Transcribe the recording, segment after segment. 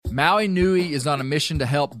Maui Nui is on a mission to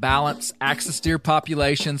help balance axis deer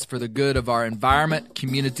populations for the good of our environment,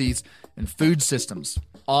 communities, and food systems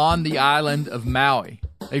on the island of Maui.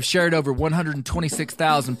 They've shared over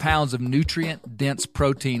 126,000 pounds of nutrient-dense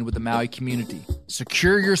protein with the Maui community.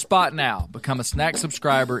 Secure your spot now. Become a snack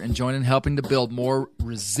subscriber and join in helping to build more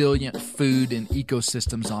resilient food and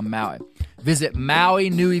ecosystems on Maui. Visit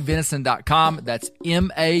MauiNuiVenison.com. That's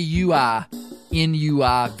MAUI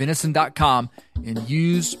venison.com and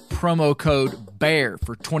use promo code BEAR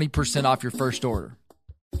for 20% off your first order.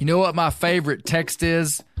 You know what my favorite text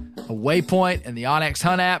is? A waypoint in the onX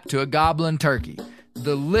Hunt app to a goblin turkey.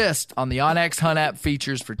 The list on the onX Hunt app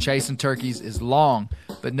features for chasing turkeys is long,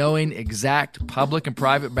 but knowing exact public and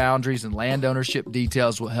private boundaries and land ownership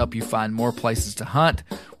details will help you find more places to hunt,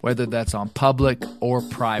 whether that's on public or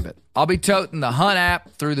private. I'll be toting the Hunt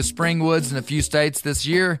app through the spring woods in a few states this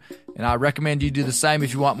year, and I recommend you do the same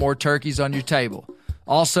if you want more turkeys on your table.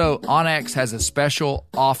 Also, onX has a special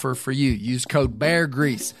offer for you. Use code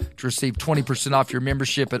BEARGREASE to receive 20% off your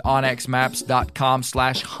membership at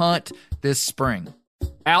onxmaps.com/hunt this spring.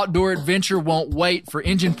 Outdoor adventure won't wait for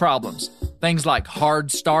engine problems. Things like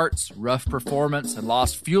hard starts, rough performance, and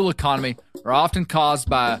lost fuel economy are often caused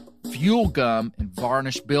by fuel gum and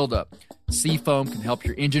varnish buildup. Seafoam can help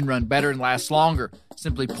your engine run better and last longer.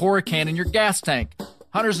 Simply pour a can in your gas tank.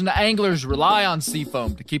 Hunters and anglers rely on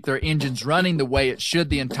Seafoam to keep their engines running the way it should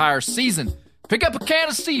the entire season. Pick up a can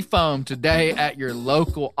of Seafoam today at your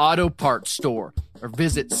local auto parts store or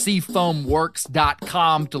visit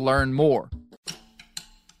seafoamworks.com to learn more.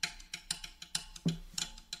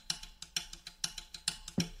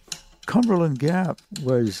 Cumberland Gap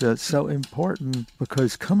was so important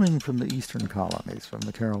because coming from the eastern colonies, from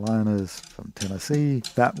the Carolinas, from Tennessee,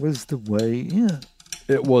 that was the way in.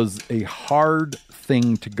 It was a hard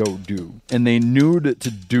thing to go do, and they knew that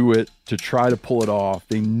to do it, to try to pull it off,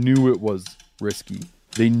 they knew it was risky.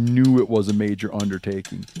 They knew it was a major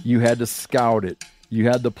undertaking. You had to scout it. You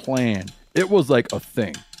had to plan. It was like a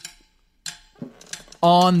thing.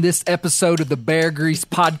 On this episode of the Bear Grease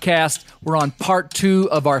podcast, we're on part 2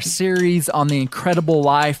 of our series on the incredible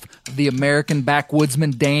life of the American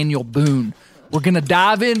backwoodsman Daniel Boone. We're going to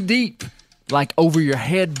dive in deep, like over your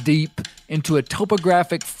head deep, into a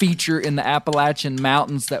topographic feature in the Appalachian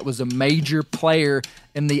Mountains that was a major player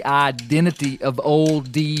in the identity of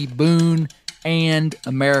Old D. Boone and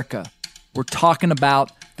America. We're talking about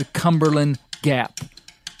the Cumberland Gap.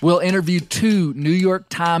 We'll interview 2 New York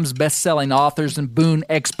Times bestselling authors and Boone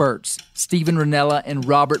experts, Stephen Rinella and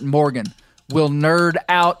Robert Morgan. We'll nerd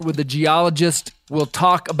out with a geologist. We'll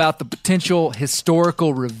talk about the potential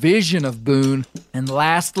historical revision of Boone. And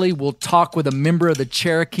lastly, we'll talk with a member of the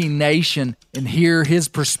Cherokee Nation and hear his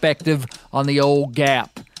perspective on the old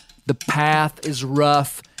gap. The path is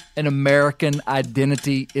rough and American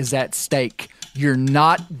identity is at stake. You're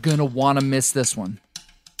not going to want to miss this one.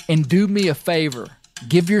 And do me a favor.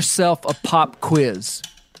 Give yourself a pop quiz.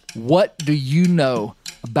 What do you know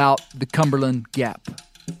about the Cumberland Gap?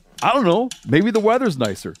 I don't know. Maybe the weather's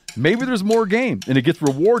nicer. Maybe there's more game, and it gets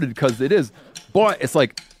rewarded because it is. But it's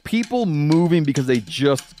like people moving because they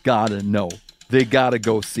just gotta know. They gotta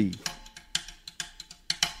go see.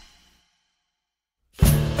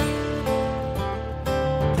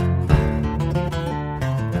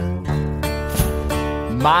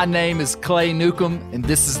 My name is Clay Newcomb, and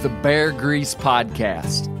this is the Bear Grease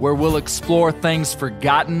Podcast, where we'll explore things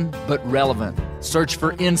forgotten but relevant, search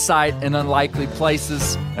for insight in unlikely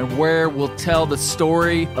places, and where we'll tell the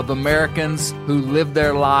story of Americans who live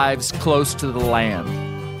their lives close to the land.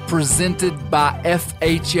 Presented by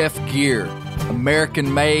FHF Gear,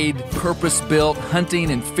 American-made, purpose-built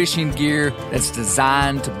hunting and fishing gear that's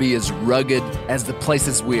designed to be as rugged as the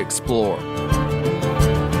places we explore.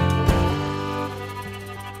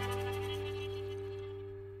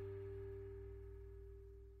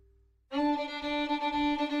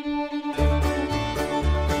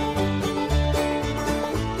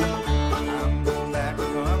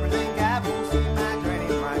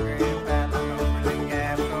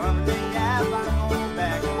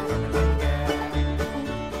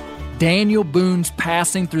 Daniel Boone's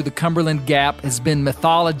passing through the Cumberland Gap has been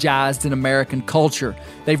mythologized in American culture.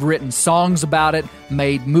 They've written songs about it,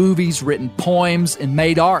 made movies, written poems, and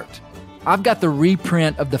made art. I've got the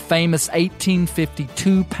reprint of the famous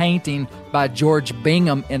 1852 painting by George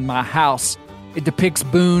Bingham in my house. It depicts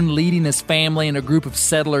Boone leading his family and a group of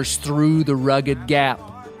settlers through the rugged gap.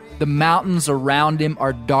 The mountains around him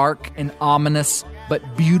are dark and ominous,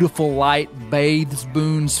 but beautiful light bathes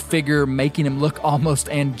Boone's figure, making him look almost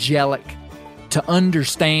angelic. To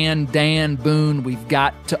understand Dan Boone, we've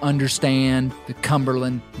got to understand the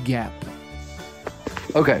Cumberland Gap.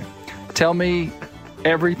 Okay, tell me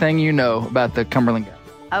everything you know about the Cumberland Gap.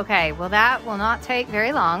 Okay, well, that will not take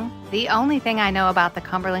very long. The only thing I know about the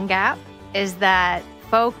Cumberland Gap is that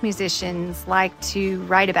folk musicians like to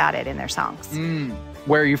write about it in their songs.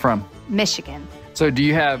 Where are you from? Michigan. So do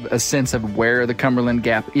you have a sense of where the Cumberland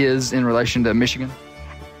Gap is in relation to Michigan?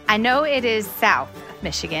 I know it is south of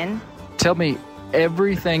Michigan. Tell me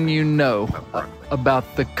everything you know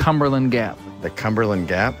about the Cumberland Gap. The Cumberland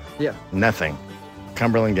Gap? Yeah. Nothing.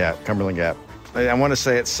 Cumberland Gap. I want to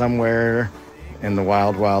say it's somewhere in the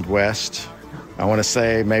wild, wild west. I want to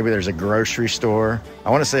say maybe there's a grocery store. I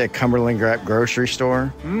want to say a Cumberland Gap grocery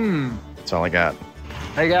store. That's all I got.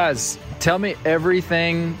 Hey guys, tell me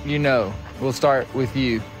everything you know. We'll start with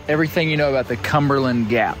you. Everything you know about the Cumberland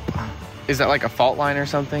Gap. Is that like a fault line or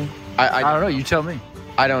something? I don't know. You tell me.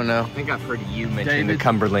 I don't know. I think I've heard you mention David? the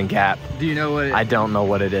Cumberland Gap. Do you know what it is? I don't know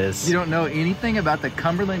what it is. You don't know anything about the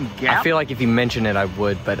Cumberland Gap? I feel like if you mention it, I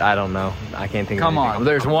would, but I don't know. I can't think Come of anything. on.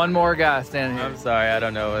 There's one more guy standing here. I'm sorry, I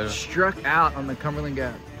don't know. Struck out on the Cumberland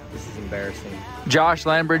Gap. This is embarrassing. Josh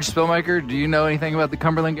Landbridge, Spillmaker, do you know anything about the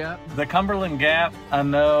Cumberland Gap? The Cumberland Gap, I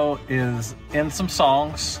know, is in some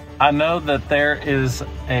songs. I know that there is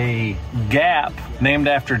a gap named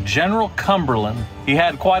after General Cumberland. He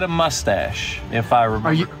had quite a mustache, if I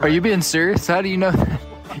remember. Are you being serious? How do you know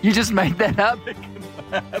that? You just made that up?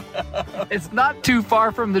 It's not too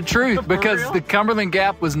far from the truth because the Cumberland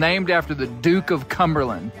Gap was named after the Duke of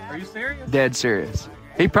Cumberland. Are you serious? Dead serious.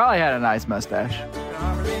 He probably had a nice mustache.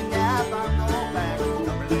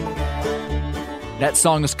 That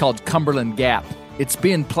song is called Cumberland Gap. It's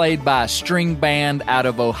being played by a string band out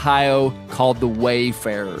of Ohio called the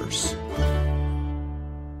Wayfarers.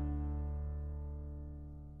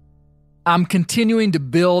 I'm continuing to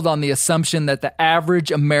build on the assumption that the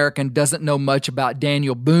average American doesn't know much about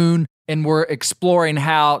Daniel Boone, and we're exploring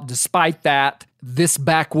how, despite that, this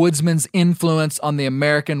backwoodsman's influence on the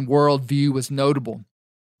American worldview was notable.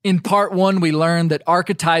 In part one, we learned that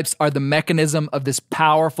archetypes are the mechanism of this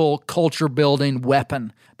powerful culture-building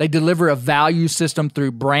weapon. They deliver a value system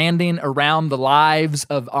through branding around the lives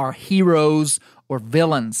of our heroes or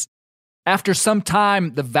villains. After some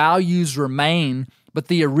time, the values remain, but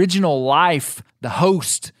the original life, the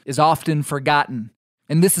host, is often forgotten.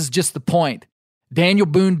 And this is just the point. Daniel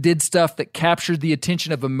Boone did stuff that captured the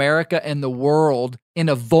attention of America and the world in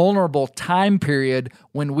a vulnerable time period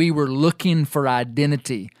when we were looking for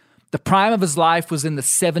identity. The prime of his life was in the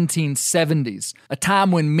 1770s, a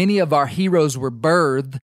time when many of our heroes were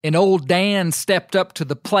birthed, and old Dan stepped up to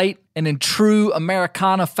the plate and in true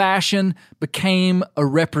Americana fashion became a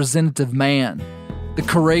representative man. The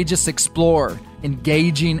courageous explorer,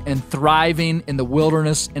 engaging and thriving in the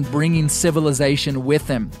wilderness and bringing civilization with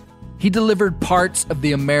him. He delivered parts of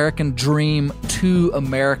the American dream to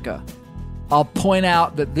America. I'll point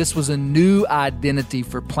out that this was a new identity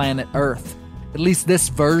for planet Earth, at least this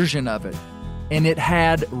version of it, and it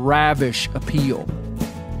had ravish appeal.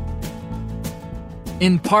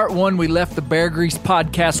 In part one, we left the Bear Grease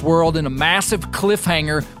podcast world in a massive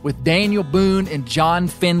cliffhanger with Daniel Boone and John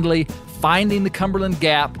Findlay finding the Cumberland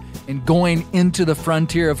Gap and going into the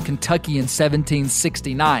frontier of Kentucky in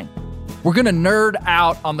 1769. We're going to nerd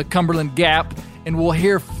out on the Cumberland Gap, and we'll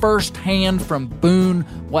hear firsthand from Boone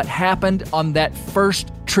what happened on that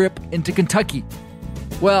first trip into Kentucky.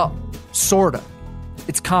 Well, sorta.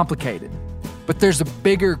 It's complicated. But there's a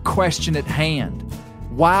bigger question at hand.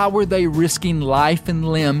 Why were they risking life and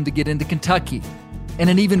limb to get into Kentucky? And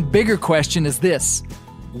an even bigger question is this.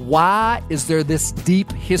 Why is there this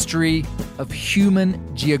deep history of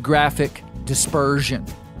human geographic dispersion?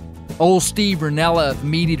 Old Steve Rinella of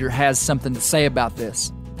MeatEater has something to say about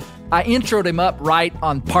this. I introed him up right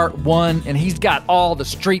on part one, and he's got all the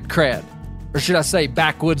street cred, or should I say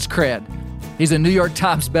backwoods cred. He's a New York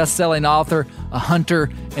Times best-selling author, a hunter,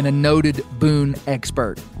 and a noted Boone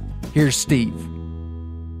expert. Here's Steve.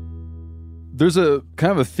 There's a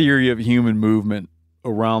kind of a theory of human movement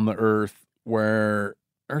around the earth where,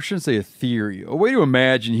 or I shouldn't say a theory, a way to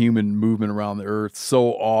imagine human movement around the earth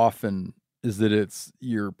so often is that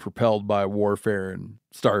you're propelled by warfare and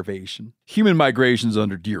starvation. Human migration's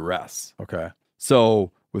under duress, okay?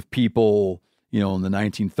 So with people, in the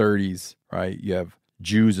 1930s, right, you have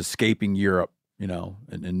Jews escaping Europe,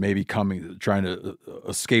 and maybe trying to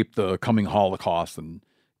escape the coming Holocaust and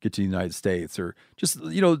get to the United States, or just,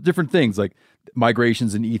 different things like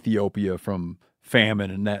migrations in Ethiopia from famine,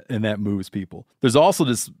 and that moves people. There's also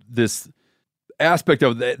this aspect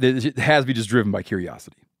of that it has to be just driven by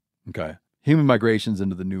curiosity, okay? Human migrations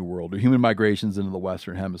into the New World, or human migrations into the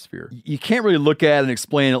Western Hemisphere. You can't really look at it and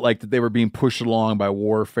explain it like that they were being pushed along by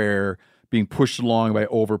warfare, being pushed along by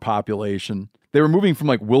overpopulation. They were moving from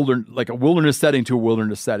like a wilderness setting to a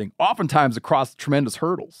wilderness setting, oftentimes across tremendous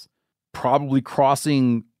hurdles, probably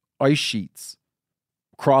crossing ice sheets,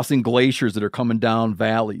 crossing glaciers that are coming down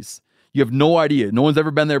valleys. You have no idea. No one's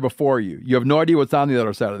ever been there before you. You have no idea what's on the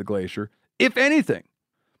other side of the glacier, if anything.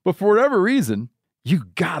 But for whatever reason, you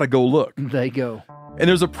gotta go look. They go. And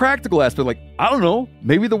there's a practical aspect, like, I don't know,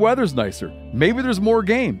 maybe the weather's nicer. Maybe there's more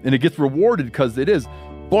game, and it gets rewarded because it is.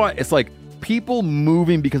 But it's like people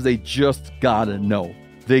moving because they just gotta know.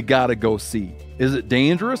 They gotta go see. Is it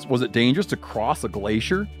dangerous? Was it dangerous to cross a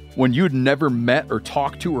glacier when you'd never met or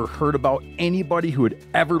talked to or heard about anybody who had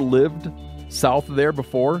ever lived south of there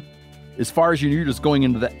before? As far as you knew, you're just going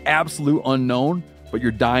into the absolute unknown, but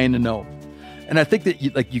you're dying to know. And I think that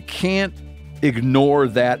you can't ignore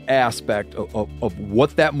that aspect of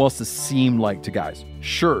what that must have seemed like to guys.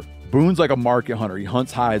 Sure, Boone's like a market hunter. He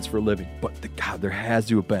hunts hides for a living. But God, there has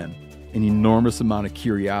to have been an enormous amount of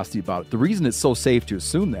curiosity about it. The reason it's so safe to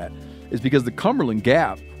assume that is because the Cumberland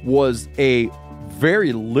Gap was a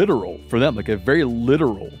very literal, for them, like a very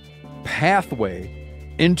literal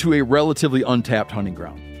pathway into a relatively untapped hunting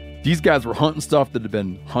ground. These guys were hunting stuff that had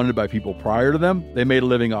been hunted by people prior to them. They made a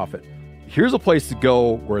living off it. Here's a place to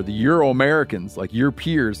go where the Euro-Americans, like your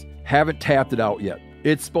peers, haven't tapped it out yet.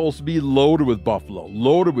 It's supposed to be loaded with buffalo,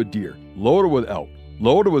 loaded with deer, loaded with elk,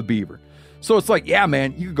 loaded with beaver. So it's like, yeah,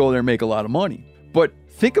 man, you could go there and make a lot of money. But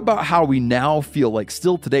think about how we now feel like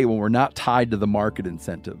still today when we're not tied to the market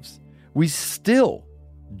incentives. We still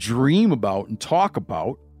dream about and talk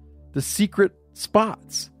about the secret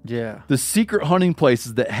spots. Yeah. The secret hunting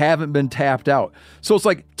places that haven't been tapped out. So it's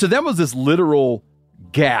like, to them, it was this literal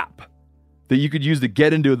gap that you could use to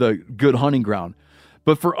get into the good hunting ground.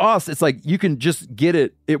 But for us, it's like you can just get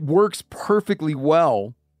it. It works perfectly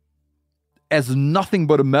well as nothing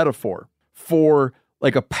but a metaphor for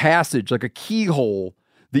like a passage, like a keyhole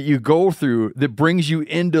that you go through that brings you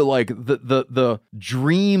into like the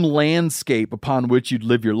dream landscape upon which you'd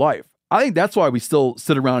live your life. I think that's why we still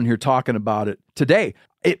sit around here talking about it today.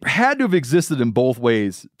 It had to have existed in both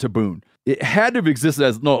ways to Boone. It had to have existed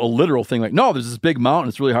as a literal thing. Like, no, there's this big mountain.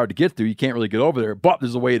 It's really hard to get through. You can't really get over there, but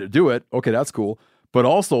there's a way to do it. Okay, that's cool. But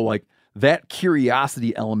also, like, that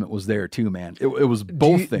curiosity element was there too, man. It was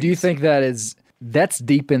both things. Do you think that's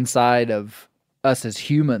deep inside of us as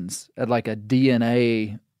humans at like a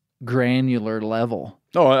DNA granular level?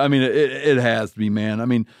 Oh, I mean, it has to be, man. I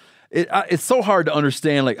mean, it's so hard to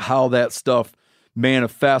understand like how that stuff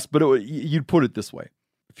manifests, but you'd put it this way.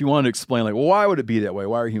 If you wanted to explain, like, well, why would it be that way?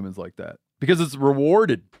 Why are humans like that? Because it's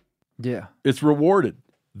rewarded. Yeah. It's rewarded.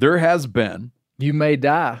 There has been. You may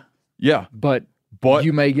die. Yeah. But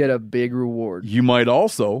you may get a big reward. You might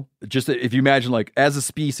also, just if you imagine, like, as a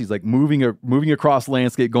species, like moving across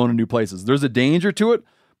landscape, going to new places, there's a danger to it,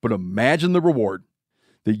 but imagine the reward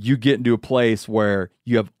that you get into a place where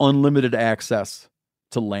you have unlimited access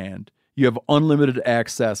to land. You have unlimited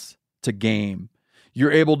access to game.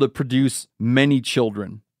 You're able to produce many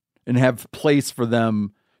children and have place for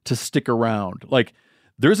them to stick around. Like,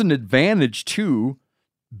 there's an advantage to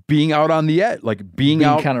being out on the edge, like being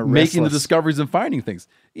out, kind of making the restless. discoveries and finding things.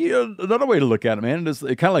 You know, another way to look at it, man, it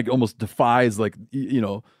kind of like almost defies, like, you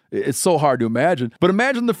know, it's so hard to imagine. But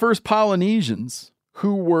imagine the first Polynesians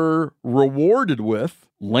who were rewarded with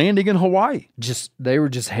landing in Hawaii. They were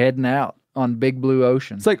just heading out on big blue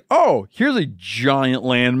ocean. It's like, oh, here's a giant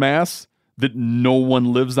landmass that no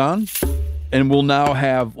one lives on, and we'll now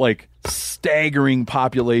have like staggering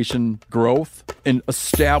population growth and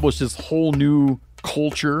establish this whole new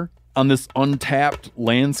culture on this untapped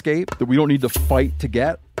landscape that we don't need to fight to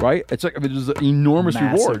get, right? It's like, I mean, there's an enormous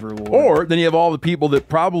Massive reward. reward. Or then you have all the people that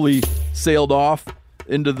probably sailed off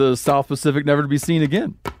into the South Pacific never to be seen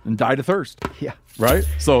again and died of thirst. Yeah. Right?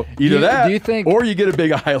 So either that, do you think, or you get a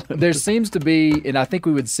big island. There seems to be, and I think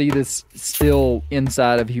we would see this still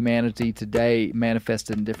inside of humanity today,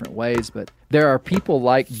 manifested in different ways, but there are people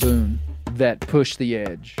like Boone that push the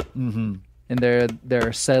edge. Mm-hmm. And there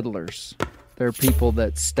are settlers. There are people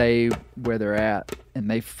that stay where they're at,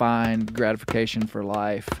 and they find gratification for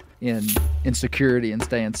life in security and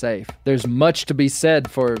staying safe. There's much to be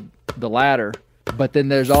said for the latter, but then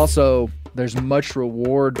there's much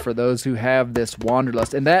reward for those who have this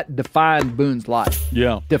wanderlust, and that defined Boone's life.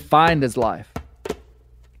 Yeah. Defined his life.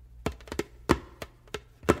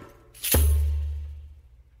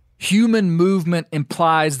 Human movement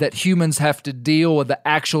implies that humans have to deal with the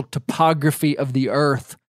actual topography of the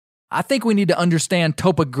earth. I think we need to understand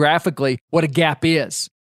topographically what a gap is.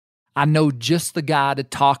 I know just the guy to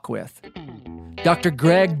talk with. Dr.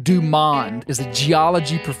 Greg Dumond is a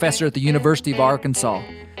geology professor at the University of Arkansas.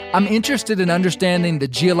 I'm interested in understanding the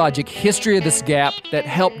geologic history of this gap that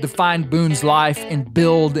helped define Boone's life and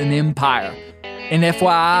build an empire. And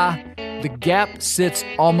FYI, the gap sits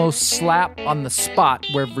almost slap on the spot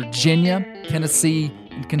where Virginia, Tennessee,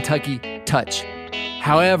 and Kentucky touch.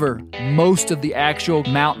 However, most of the actual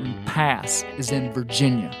mountain pass is in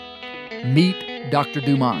Virginia. Meet Dr.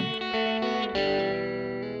 Dumond.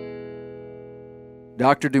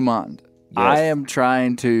 Dr. Dumond, I am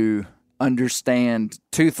trying to understand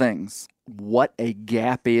two things. What a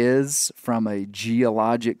gap is from a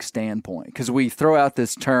geologic standpoint. Because we throw out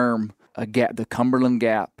this term, a gap, the Cumberland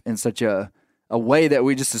Gap, in such a way that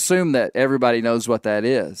we just assume that everybody knows what that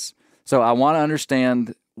is. So I want to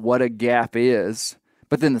understand what a gap is.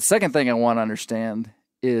 But then the second thing I want to understand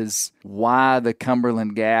is why the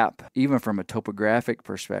Cumberland Gap, even from a topographic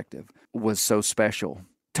perspective, was so special.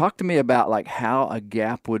 Talk to me about like how a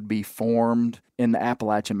gap would be formed in the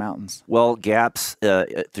Appalachian Mountains. Well, gaps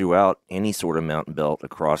throughout any sort of mountain belt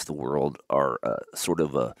across the world are sort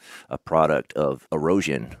of a product of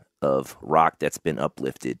erosion of rock that's been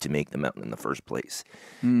uplifted to make the mountain in the first place.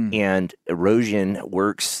 And erosion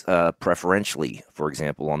works preferentially, for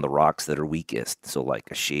example, on the rocks that are weakest, so like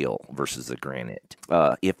a shale versus a granite.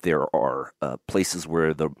 If there are places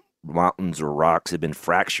where the mountains or rocks have been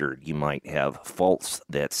fractured, you might have faults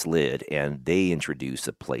that slid, and they introduce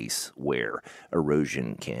a place where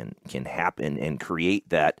erosion can happen and create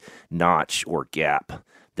that notch or gap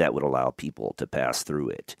that would allow people to pass through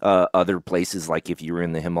it. Other places, like if you were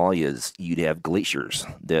in the Himalayas, you'd have glaciers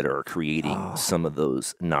that are creating some of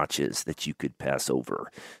those notches that you could pass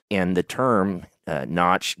over. And the term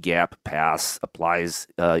notch, gap, pass applies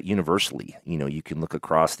universally. You know, you can look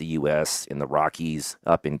across the U.S., in the Rockies,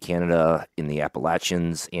 up in Canada, in the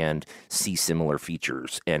Appalachians, and see similar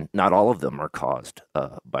features. And not all of them are caused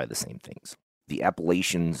by the same things. The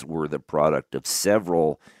Appalachians were the product of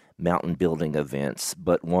several mountain building events,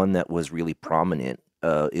 but one that was really prominent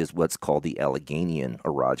is what's called the Alleghenian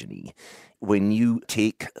orogeny. When you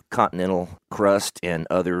take continental crust and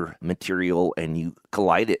other material and you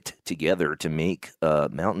collide it together to make a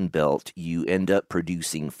mountain belt, you end up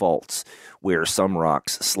producing faults where some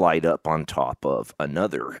rocks slide up on top of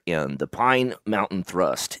another. And the Pine Mountain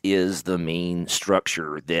Thrust is the main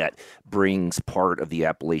structure that brings part of the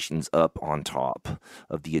Appalachians up on top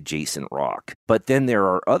of the adjacent rock. But then there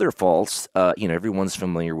are other faults. Everyone's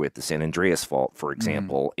familiar with the San Andreas Fault, for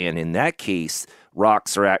example. And in that case,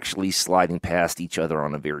 rocks are actually sliding past each other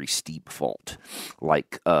on a very steep fault,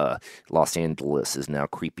 like Los Angeles is now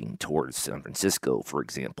creeping towards San Francisco, for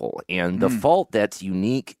example. And the fault that's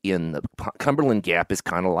unique in the Cumberland Gap is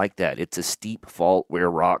kind of like that. It's a steep fault where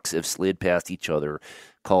rocks have slid past each other,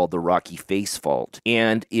 called the Rocky Face Fault.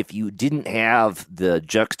 And if you didn't have the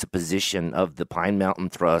juxtaposition of the Pine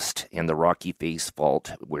Mountain Thrust and the Rocky Face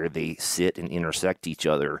Fault where they sit and intersect each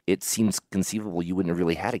other, it seems conceivable you wouldn't have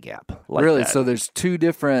really had a gap like really? that. So there's two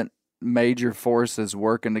different major forces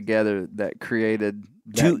working together that created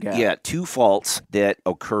that gap. Two faults that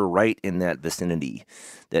occur right in that vicinity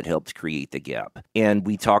that helped create the gap. And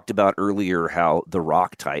we talked about earlier how the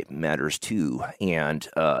rock type matters too. And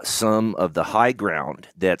some of the high ground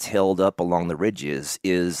that's held up along the ridges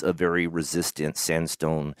is a very resistant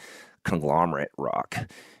sandstone conglomerate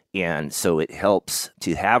rock. And so it helps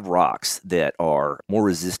to have rocks that are more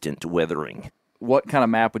resistant to weathering. What kind of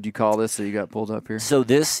map would you call this that you got pulled up here? So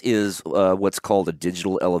this is what's called a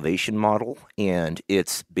digital elevation model, and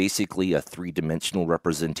it's basically a three-dimensional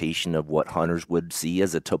representation of what hunters would see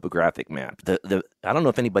as a topographic map. I don't know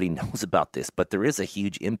if anybody knows about this, but there is a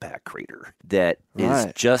huge impact crater that is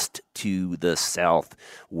just to the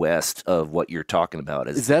southwest of what you're talking about.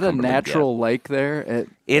 Is that a natural lake there at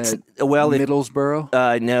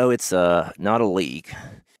Middlesboro? No, it's not a lake.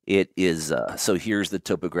 It is, so here's the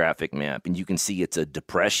topographic map, and you can see it's a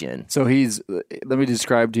depression. So let me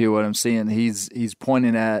describe to you what I'm seeing. He's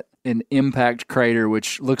pointing at an impact crater,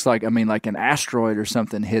 which looks like an asteroid or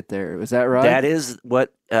something hit there. Is that right? That is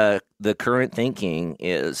what the current thinking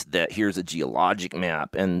is, that here's a geologic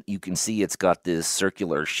map, and you can see it's got this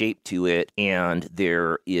circular shape to it, and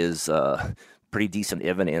there is pretty decent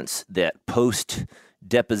evidence that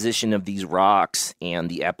deposition of these rocks and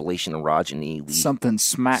the Appalachian orogeny. Something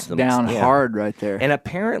smacked down hard right there. And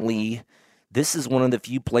apparently, this is one of the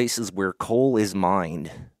few places where coal is mined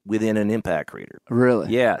within an impact crater.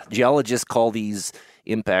 Really? Yeah. Geologists call these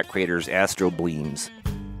impact craters astrobleeds.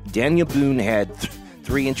 Daniel Boone had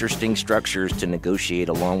three interesting structures to negotiate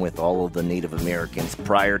along with all of the Native Americans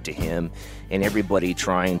prior to him and everybody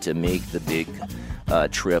trying to make the big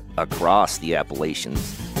trip across the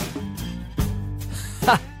Appalachians.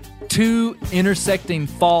 Two intersecting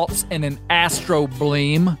faults and an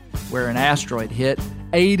astrobleem. where an asteroid hit,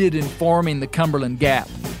 aided in forming the Cumberland Gap.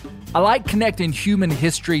 I like connecting human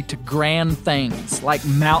history to grand things like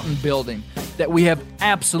mountain building that we have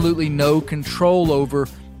absolutely no control over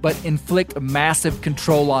but inflict massive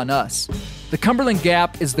control on us. The Cumberland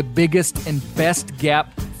Gap is the biggest and best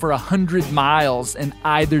gap for 100 miles in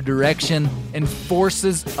either direction, and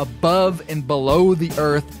forces above and below the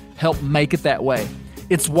earth help make it that way.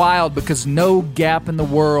 It's wild because no gap in the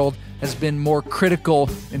world has been more critical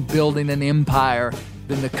in building an empire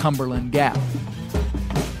than the Cumberland Gap.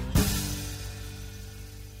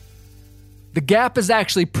 The gap is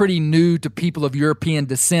actually pretty new to people of European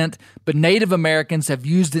descent, but Native Americans have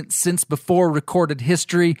used it since before recorded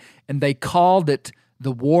history, and they called it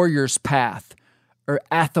the Warrior's Path, or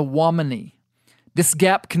Athawamani. This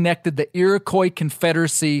gap connected the Iroquois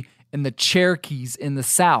Confederacy and the Cherokees in the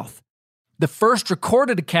South. The first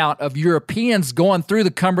recorded account of Europeans going through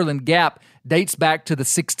the Cumberland Gap dates back to the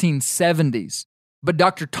 1670s, but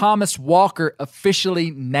Dr. Thomas Walker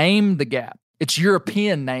officially named the gap, its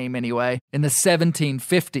European name anyway, in the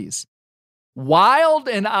 1750s. Wild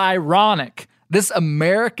and ironic, this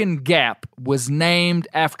American gap was named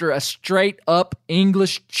after a straight-up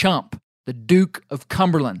English chump, the Duke of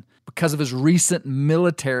Cumberland, because of his recent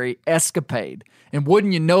military escapade. And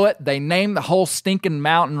wouldn't you know it, they named the whole stinking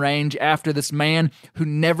mountain range after this man who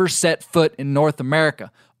never set foot in North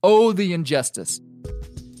America. Oh, the injustice.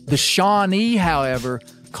 The Shawnee, however,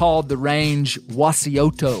 called the range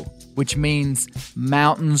Wasioto, which means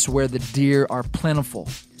mountains where the deer are plentiful.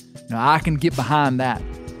 Now, I can get behind that.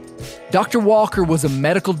 Dr. Walker was a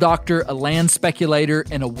medical doctor, a land speculator,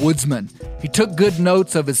 and a woodsman. He took good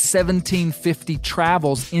notes of his 1750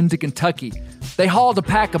 travels into Kentucky. They hauled a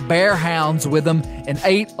pack of bear hounds with them and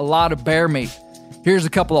ate a lot of bear meat. Here's a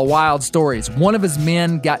couple of wild stories. One of his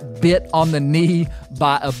men got bit on the knee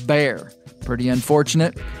by a bear. Pretty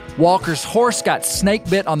unfortunate. Walker's horse got snake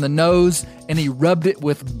bit on the nose, and he rubbed it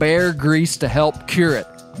with bear grease to help cure it.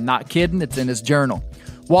 I'm not kidding, it's in his journal.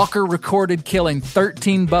 Walker recorded killing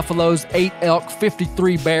 13 buffaloes, 8 elk,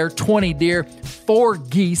 53 bear, 20 deer, 4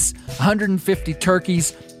 geese, 150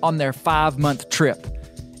 turkeys on their 5-month trip.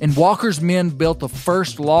 And Walker's men built the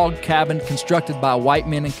first log cabin constructed by white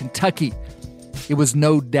men in Kentucky. It was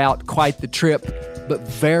no doubt quite the trip, but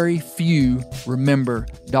very few remember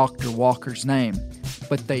Dr. Walker's name.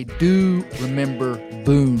 But they do remember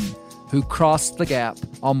Boone, who crossed the gap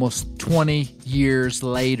almost 20 years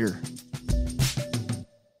later.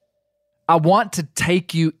 I want to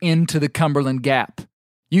take you into the Cumberland Gap.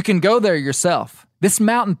 You can go there yourself. This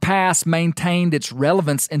mountain pass maintained its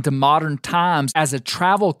relevance into modern times as a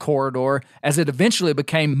travel corridor as it eventually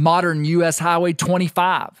became modern U.S. Highway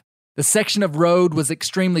 25. The section of road was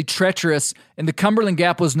extremely treacherous, and the Cumberland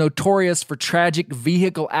Gap was notorious for tragic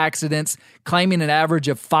vehicle accidents, claiming an average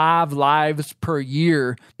of 5 lives per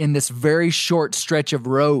year in this very short stretch of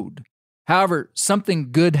road. However,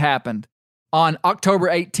 something good happened. On October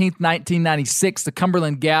 18, 1996, the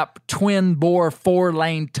Cumberland Gap twin-bore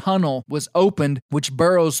 4-lane tunnel was opened, which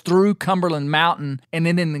burrows through Cumberland Mountain, and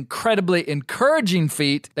in an incredibly encouraging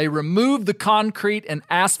feat, they removed the concrete and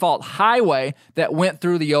asphalt highway that went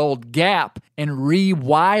through the old gap and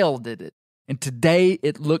rewilded it. And today,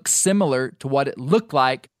 it looks similar to what it looked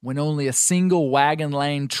like when only a single wagon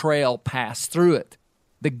lane trail passed through it.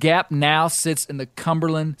 The gap now sits in the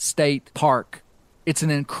Cumberland State Park. It's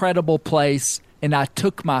an incredible place, and I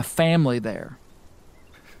took my family there.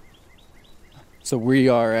 So we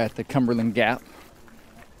are at the Cumberland Gap.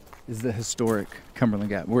 This is the historic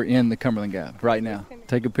Cumberland Gap. We're in the Cumberland Gap right now.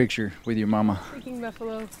 Take a picture with your mama. Freaking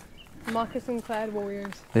buffalo, moccasin-clad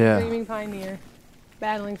warriors, Yeah. Screaming pioneer,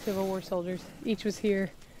 battling Civil War soldiers. Each was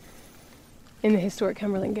here in the historic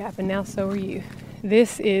Cumberland Gap, and now so are you.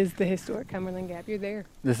 This is the historic Cumberland Gap. You're there.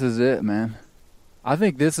 This is it, man. I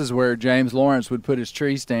think this is where James Lawrence would put his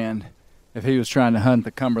tree stand if he was trying to hunt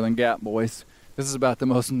the Cumberland Gap, boys. This is about the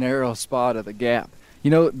most narrow spot of the gap.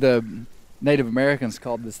 You know, the Native Americans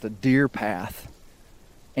called this the deer path.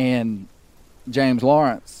 And James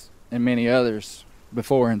Lawrence and many others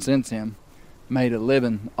before and since him made a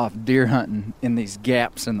living off deer hunting in these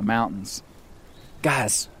gaps in the mountains.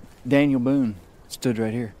 Guys, Daniel Boone stood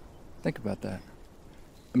right here. Think about that.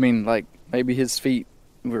 I mean, like, maybe his feet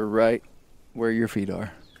were right where your feet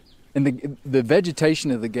are. And the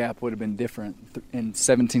vegetation of the gap would have been different in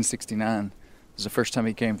 1769. It was the first time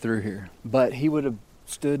he came through here. But he would have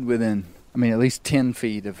stood within, at least 10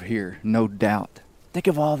 feet of here, no doubt. Think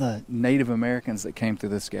of all the Native Americans that came through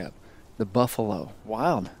this gap. The buffalo.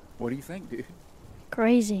 Wild. What do you think, dude?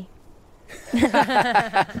 Crazy.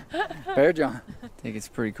 Fair, John. I think it's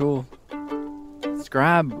pretty cool. It's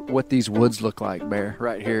Describe what these woods look like, Bear,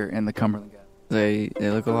 right here in the Cumberland Gap. They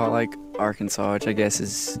look a lot like Arkansas, which I guess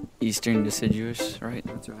is eastern deciduous, right?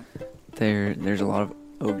 That's right. There's a lot of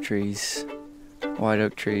oak trees, white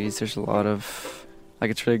oak trees. There's a lot of, like,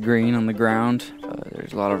 it's really green on the ground.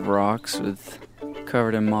 There's a lot of rocks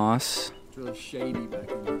covered in moss. It's really shady back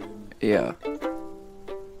in here. Yeah.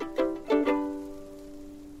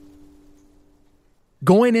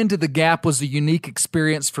 Going into the Gap was a unique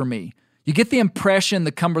experience for me. You get the impression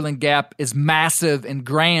the Cumberland Gap is massive and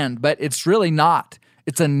grand, but it's really not.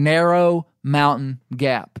 It's a narrow mountain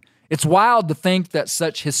gap. It's wild to think that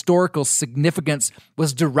such historical significance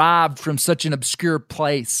was derived from such an obscure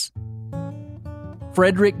place.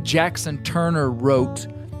 Frederick Jackson Turner wrote,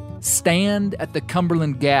 "Stand at the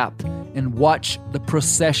Cumberland Gap and watch the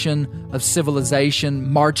procession of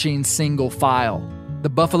civilization marching single file. The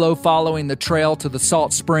buffalo following the trail to the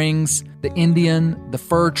salt springs, the Indian, the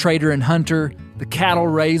fur trader and hunter, the cattle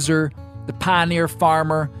raiser, the pioneer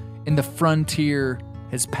farmer, and the frontier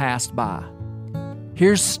has passed by."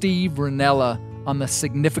 Here's Steve Rinella on the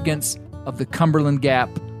significance of the Cumberland Gap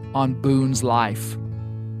on Boone's life.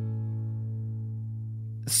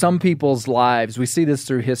 Some people's lives, we see this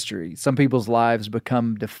through history, some people's lives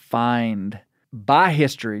become defined by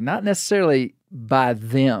history, not necessarily by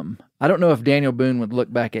them. I don't know if Daniel Boone would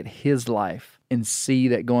look back at his life and see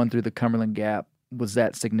that going through the Cumberland Gap was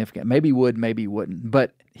that significant. Maybe he would, maybe he wouldn't.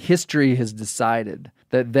 But history has decided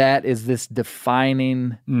that is this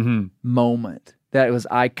defining moment. That it was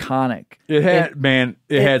iconic. It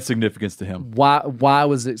had significance to him. Why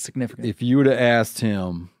was it significant? If you would have asked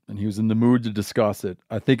him, and he was in the mood to discuss it,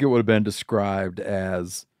 I think it would have been described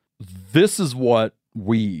as, this is what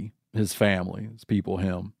we, his family, his people,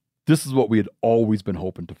 him, this is what we had always been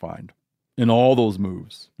hoping to find in all those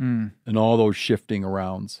moves and all those shifting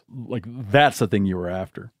arounds. Like, that's the thing you were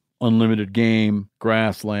after. Unlimited game,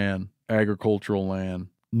 grassland, agricultural land,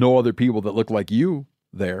 no other people that look like you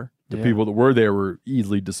there. The people that were there were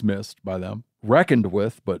easily dismissed by them, reckoned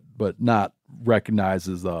with, but not recognized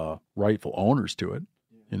as rightful owners to it,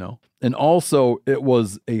 you know? And also, it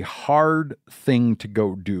was a hard thing to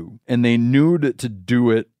go do. And they knew that to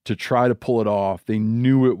do it, to try to pull it off, they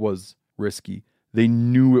knew it was risky. They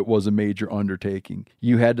knew it was a major undertaking.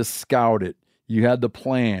 You had to scout it. You had to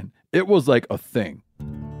plan. It was like a thing.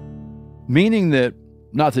 Meaning that,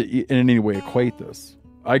 not to in any way equate this,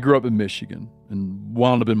 I grew up in Michigan and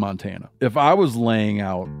wound up in Montana. If I was laying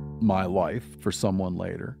out my life for someone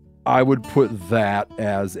later, I would put that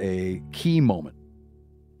as a key moment.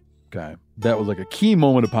 Okay. That was like a key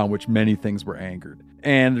moment upon which many things were anchored.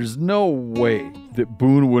 And there's no way that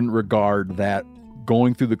Boone wouldn't regard that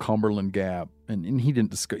going through the Cumberland Gap, and he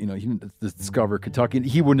didn't discover Kentucky.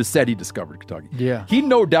 He wouldn't have said he discovered Kentucky. Yeah. He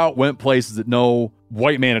no doubt went places that no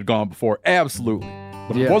white man had gone before. Absolutely.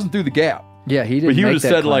 But it wasn't through the Gap. Yeah, he didn't. But he would make have that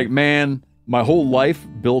said, claim. like, man, my whole life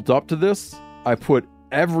built up to this. I put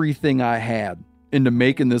everything I had into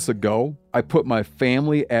making this a go. I put my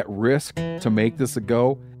family at risk to make this a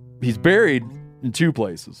go. He's buried in two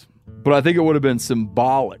places, but I think it would have been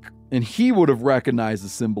symbolic. And he would have recognized the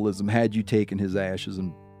symbolism had you taken his ashes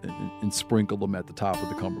and sprinkled them at the top of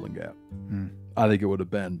the Cumberland Gap. I think it would have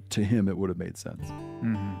been, to him, it would have made sense.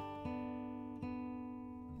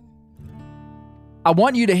 I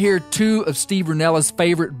want you to hear two of Steve Rinella's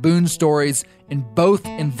favorite Boone stories, and both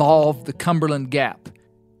involve the Cumberland Gap.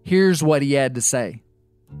 Here's what he had to say.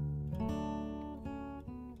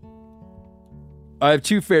 I have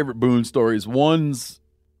two favorite Boone stories. One's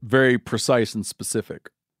very precise and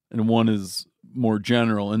specific, and one is more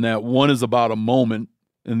general, in that one is about a moment,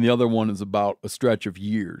 and the other one is about a stretch of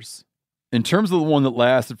years. In terms of the one that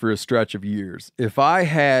lasted for a stretch of years, if I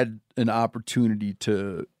had an opportunity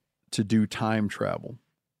to do time travel,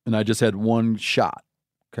 and I just had one shot,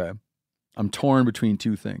 okay, I'm torn between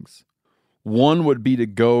two things. One would be to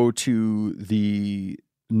go to the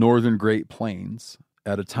northern Great Plains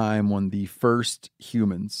at a time when the first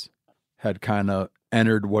humans had kind of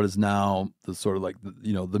entered what is now the sort of like,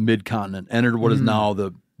 the mid-continent, entered what is now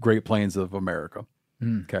the Great Plains of America.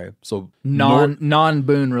 Okay, so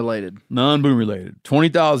non-Boone related. Non-Boone related.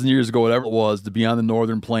 20,000 years ago, whatever it was, to be on the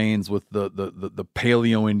northern plains with the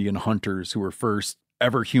Paleo-Indian hunters who were first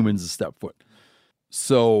ever humans to step foot.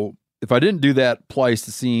 So if I didn't do that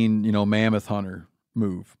Pleistocene, mammoth hunter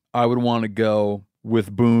move, I would want to go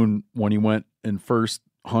with Boone when he went and first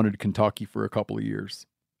hunted Kentucky for a couple of years.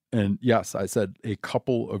 And yes, I said a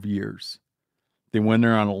couple of years. They went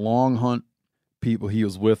there on a long hunt. People he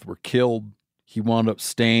was with were killed. He wound up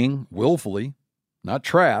staying willfully, not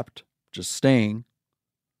trapped, just staying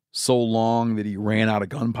so long that he ran out of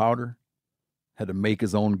gunpowder, had to make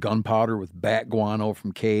his own gunpowder with bat guano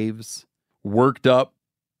from caves, worked up,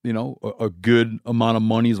 a good amount of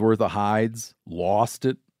money's worth of hides, lost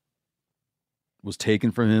it, was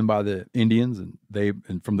taken from him by the Indians,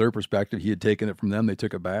 and from their perspective, he had taken it from them, they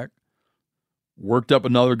took it back. Worked up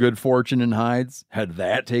another good fortune in hides, had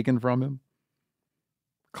that taken from him,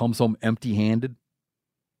 comes home empty-handed.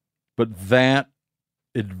 But that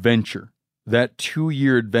adventure, that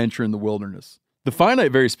 2-year adventure in the wilderness, the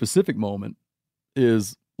finite, very specific moment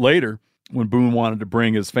is later when Boone wanted to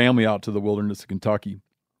bring his family out to the wilderness of Kentucky.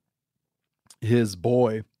 His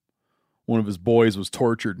boy, one of his boys, was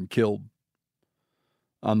tortured and killed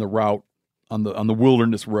on the route, on the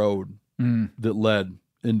wilderness road that led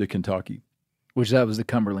into Kentucky. Which that was the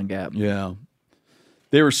Cumberland Gap. Yeah.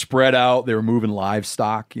 They were spread out. They were moving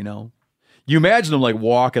livestock, You imagine them like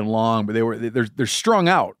walking along, but they're strung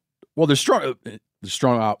out. Well, they're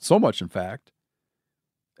strung out so much, in fact,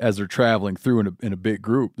 as they're traveling through in a big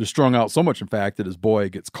group. They're strung out so much, in fact, that his boy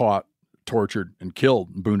gets caught, tortured, and killed.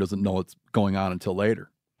 And Boone doesn't know what's going on until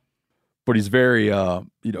later. But he's very,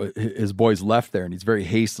 his boy's left there, and he's very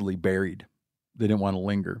hastily buried. They didn't want to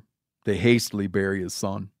linger. They hastily bury his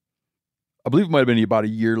son. I believe it might have been about a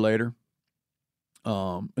year later.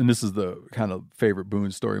 And this is the kind of favorite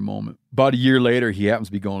Boone story moment. About a year later, he happens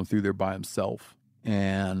to be going through there by himself.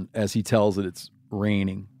 And as he tells it, it's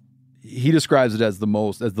raining. He describes it as the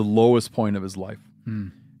lowest point of his life.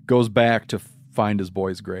 Goes back to find his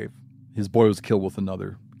boy's grave. His boy was killed with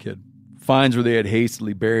another kid. Finds where they had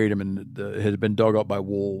hastily buried him, and it had been dug up by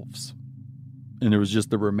wolves. And there was just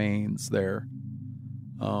the remains there.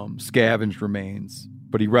 Scavenged remains.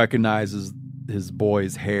 But he recognizes his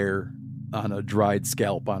boy's hair on a dried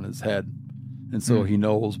scalp on his head. And so he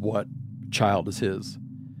knows what child is his.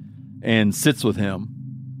 And sits with him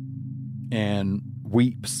and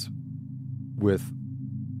weeps with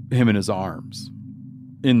him in his arms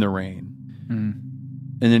in the rain.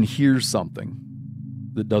 And then hears something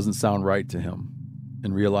that doesn't sound right to him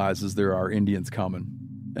and realizes there are Indians coming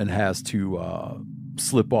and has to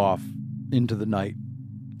slip off into the night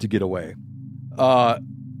to get away. I'm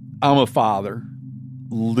a father.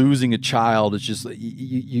 Losing a child is just,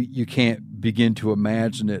 you can't begin to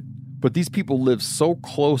imagine it. But these people live so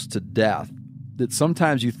close to death that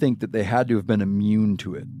sometimes you think that they had to have been immune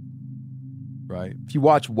to it, right? If you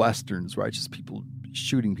watch Westerns, right, just people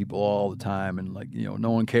shooting people all the time and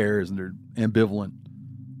no one cares and they're ambivalent.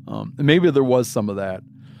 And maybe there was some of that.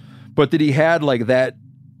 But that he had that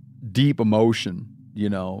deep emotion,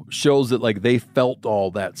 shows that they felt all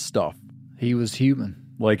that stuff. He was human.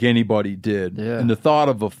 Like anybody did. Yeah. And the thought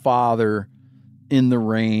of a father in the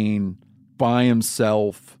rain by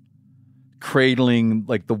himself, cradling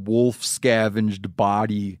the wolf scavenged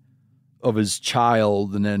body of his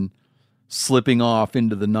child and then slipping off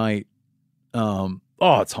into the night.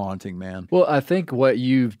 It's haunting, man. Well, I think what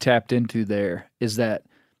you've tapped into there is that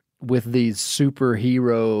with these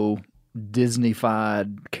superhero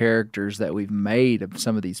Disney-fied characters that we've made of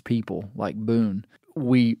some of these people like Boone,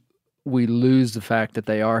 we lose the fact that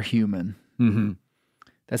they are human. Mm-hmm.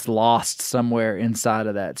 That's lost somewhere inside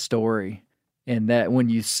of that story. And that when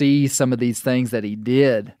you see some of these things that he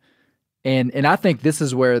did, and I think this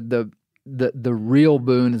is where the real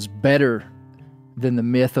Boone is better than the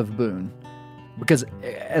myth of Boone. Because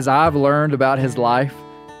as I've learned about his life,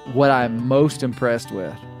 what I'm most impressed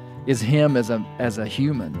with is him as a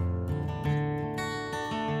human.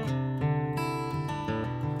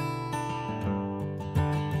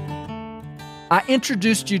 I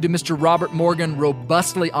introduced you to Mr. Robert Morgan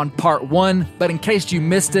robustly on part 1, but in case you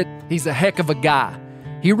missed it, he's a heck of a guy.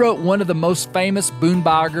 He wrote one of the most famous Boone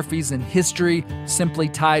biographies in history, simply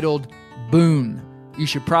titled Boone. You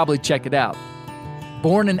should probably check it out.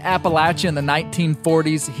 Born in Appalachia in the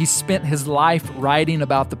 1940s, he spent his life writing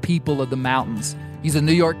about the people of the mountains. He's a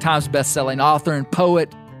New York Times bestselling author and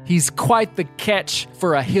poet. He's quite the catch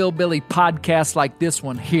for a hillbilly podcast like this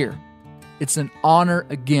one here. It's an honor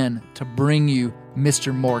again to bring you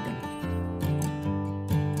Mr. Morgan.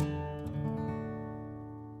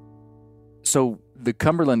 So the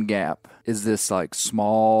Cumberland Gap is this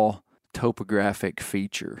small topographic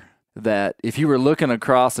feature that if you were looking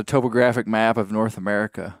across a topographic map of North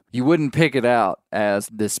America, you wouldn't pick it out as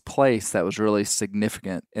this place that was really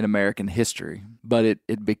significant in American history, but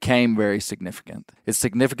it became very significant. It's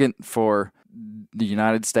significant for the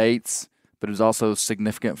United States, but it was also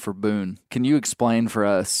significant for Boone. Can you explain for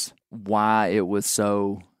us why it was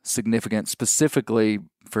so significant, specifically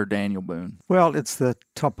for Daniel Boone? Well, it's the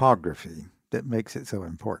topography that makes it so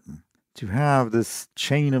important. To have this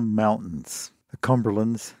chain of mountains, the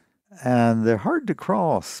Cumberlands, and they're hard to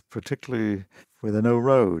cross, particularly where there are no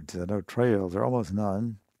roads, there are no trails, there are almost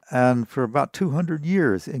none. And for about 200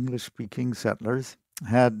 years, English-speaking settlers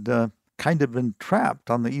had kind of been trapped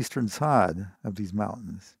on the eastern side of these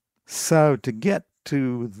mountains. So to get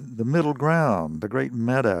to the middle ground, the great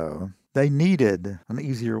meadow, they needed an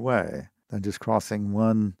easier way than just crossing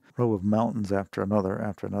one row of mountains after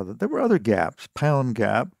another. There were other gaps. Pound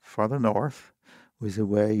Gap, farther north, was a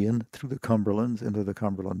way in through the Cumberlands into the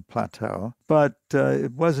Cumberland Plateau. But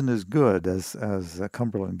it wasn't as good as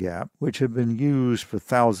Cumberland Gap, which had been used for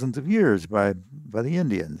thousands of years by the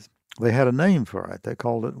Indians. They had a name for it. They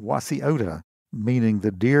called it Wasiota, meaning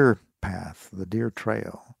the deer path, the deer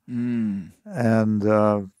trail. And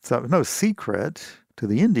so it was no secret to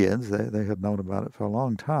the Indians. They had known about it for a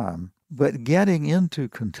long time. But getting into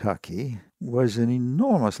Kentucky was an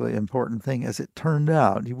enormously important thing, as it turned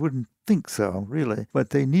out. You wouldn't think so, really. But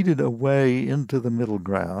they needed a way into the middle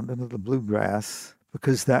ground, into the bluegrass,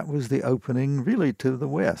 because that was the opening really to the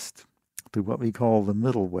west, to what we call the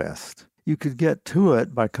Middle West. You could get to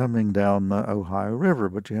it by coming down the Ohio River,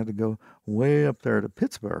 but you had to go way up there to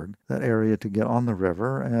Pittsburgh, that area, to get on the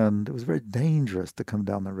river, and it was very dangerous to come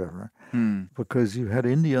down the river because you had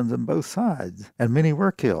Indians on both sides, and many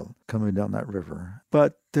were killed coming down that river.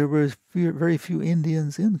 But there were very few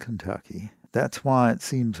Indians in Kentucky. That's why it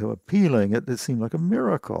seemed so appealing. It seemed like a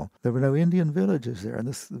miracle. There were no Indian villages there in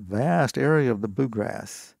this vast area of the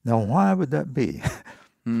bluegrass. Now, why would that be?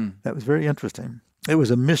 That was very interesting. It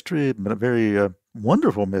was a mystery, but a very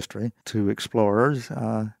wonderful mystery to explorers.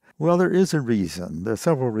 Well, there is a reason. There are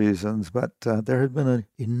several reasons, but there had been an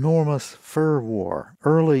enormous fur war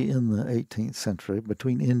early in the 18th century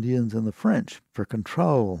between Indians and the French for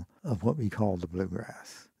control of what we call the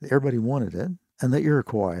bluegrass. Everybody wanted it, and the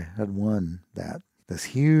Iroquois had won that. This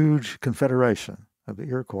huge confederation of the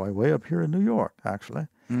Iroquois way up here in New York, actually.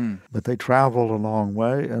 But they traveled a long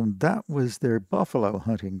way, and that was their buffalo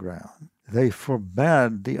hunting ground. They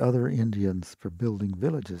forbade the other Indians from building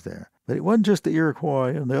villages there. But it wasn't just the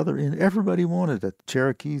Iroquois and the other Indians. Everybody wanted it. The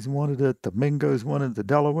Cherokees wanted it. The Mingos wanted it. The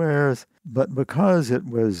Delawares. But because it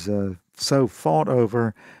was so fought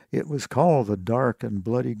over, it was called the Dark and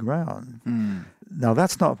Bloody Ground. Now,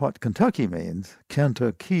 that's not what Kentucky means.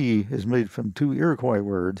 Kentucky is made from two Iroquois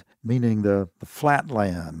words, meaning the flat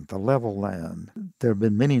land, the level land. There have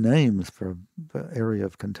been many names for the area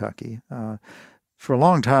of Kentucky. For a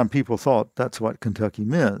long time, people thought that's what Kentucky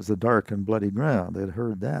meant, the dark and bloody ground. They'd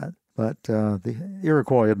heard that. But the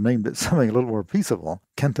Iroquois had named it something a little more peaceable,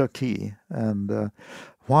 Kentucky. And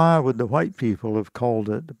why would the white people have called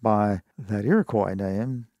it by that Iroquois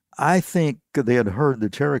name? I think they had heard the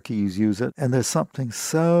Cherokees use it, and there's something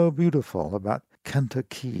so beautiful about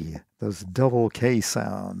Kentucky, those double K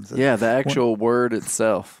sounds. Yeah, the actual word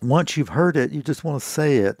itself. Once you've heard it, you just want to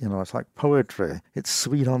say it. You know, it's like poetry. It's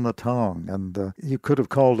sweet on the tongue. And you could have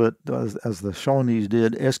called it, as the Shawnees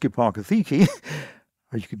did, Esquipakathiki,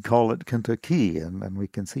 or you could call it Kentucky, and we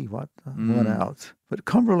can see what went out. But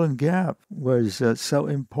Cumberland Gap was so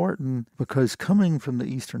important because coming from the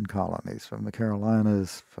eastern colonies, from the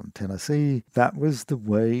Carolinas, from Tennessee, that was the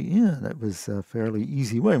way in. It was a fairly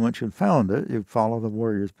easy way. Once you'd found it, you'd follow the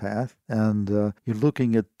warrior's path, and you're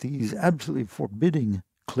looking at these absolutely forbidding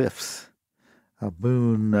cliffs.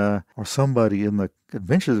 Boone, or somebody in the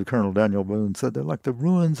Adventures of Colonel Daniel Boone, said they're like the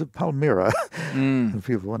ruins of Palmyra. And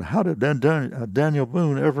people wonder, how did Daniel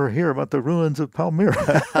Boone ever hear about the ruins of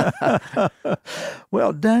Palmyra?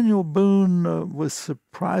 Well, Daniel Boone was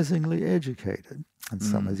surprisingly educated in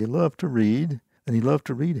some ways. He loved to read, and he loved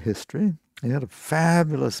to read history. He had a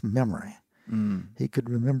fabulous memory. He could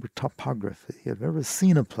remember topography. If he'd ever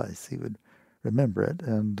seen a place, he would remember it.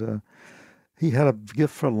 And he had a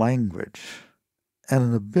gift for language and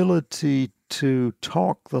an ability to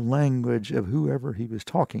talk the language of whoever he was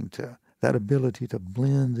talking to, that ability to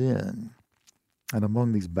blend in. And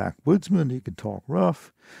among these backwoodsmen, he could talk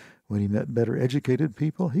rough. When he met better educated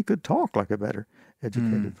people, he could talk like a better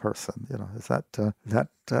educated person. You know, it's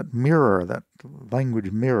that mirror, that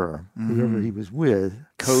language mirror, whoever he was with.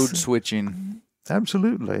 Code switching.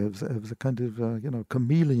 Absolutely. It was a kind of,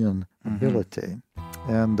 chameleon ability.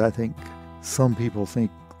 And I think some people think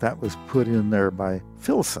that was put in there by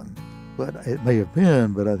Filson. But it may have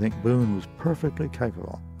been, but I think Boone was perfectly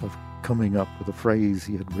capable of coming up with a phrase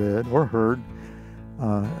he had read or heard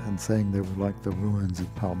and saying they were like the ruins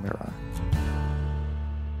of Palmyra.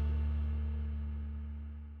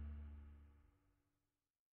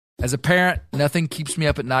 As a parent, nothing keeps me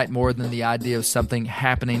up at night more than the idea of something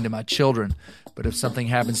happening to my children. But if something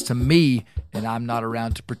happens to me and I'm not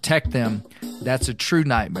around to protect them, that's a true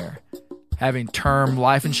nightmare. Having term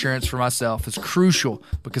life insurance for myself is crucial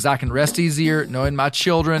because I can rest easier knowing my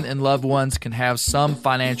children and loved ones can have some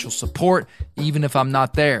financial support even if I'm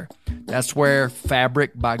not there. That's where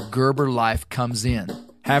Fabric by Gerber Life comes in.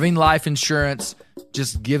 Having life insurance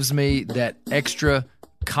just gives me that extra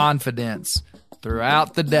confidence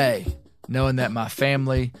throughout the day, knowing that my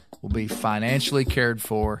family will be financially cared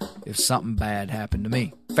for if something bad happened to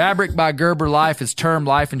me. Fabric by Gerber Life is term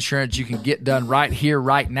life insurance you can get done right here,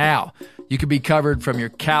 right now. You can be covered from your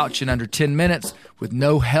couch in under 10 minutes with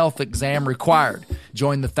no health exam required.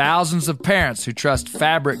 Join the thousands of parents who trust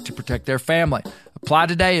Fabric to protect their family. Apply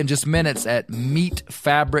today in just minutes at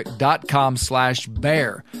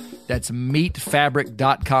meetfabric.com/bear. That's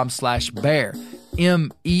meetfabric.com/bear.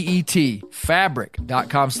 MEET,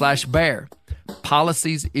 fabric.com/bear.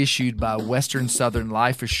 Policies issued by Western Southern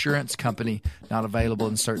Life Assurance Company, not available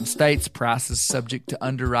in certain states. Prices subject to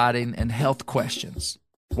underwriting and health questions.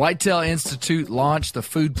 Whitetail Institute launched the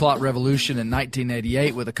food plot revolution in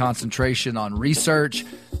 1988 with a concentration on research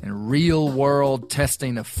and real-world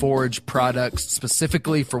testing of forage products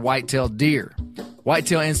specifically for whitetail deer.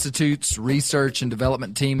 Whitetail Institute's research and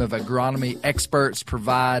development team of agronomy experts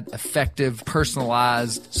provide effective,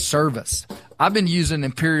 personalized service. I've been using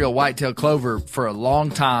Imperial Whitetail Clover for a long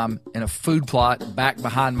time in a food plot back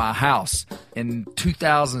behind my house. In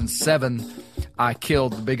 2007, I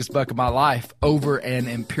killed the biggest buck of my life over an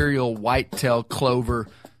Imperial Whitetail Clover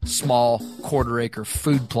small quarter-acre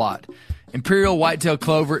food plot. Imperial Whitetail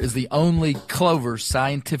Clover is the only clover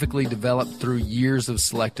scientifically developed through years of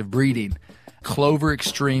selective breeding. Clover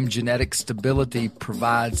Extreme genetic stability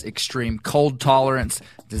provides extreme cold tolerance,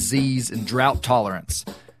 disease, and drought tolerance.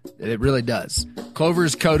 It really does. Clover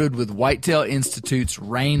is coated with Whitetail Institute's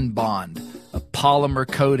Rain Bond, a polymer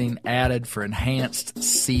coating added for enhanced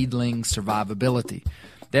seedling survivability.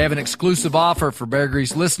 They have an exclusive offer for Bear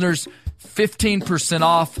Grease listeners, 15%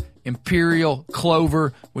 off Imperial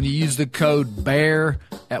Clover when you use the code BEAR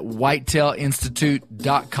at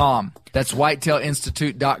whitetailinstitute.com. That's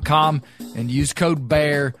whitetailinstitute.com and use code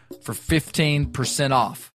BEAR for 15%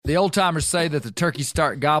 off. The old-timers say that the turkeys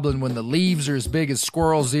start gobbling when the leaves are as big as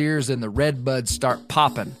squirrels' ears and the red buds start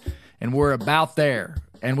popping. And we're about there.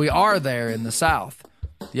 And we are there in the South.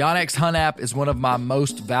 The onX Hunt app is one of my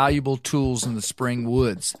most valuable tools in the spring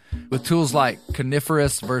woods. With tools like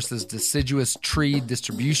coniferous versus deciduous tree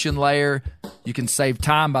distribution layer, you can save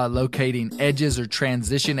time by locating edges or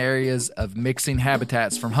transition areas of mixing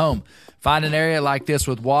habitats from home. Find an area like this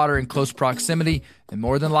with water in close proximity, and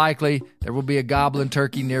more than likely, there will be a gobbling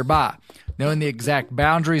turkey nearby. Knowing the exact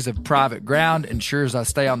boundaries of private ground ensures I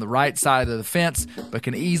stay on the right side of the fence, but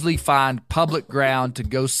can easily find public ground to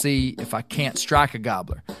go see if I can't strike a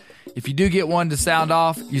gobbler. If you do get one to sound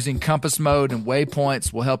off, using compass mode and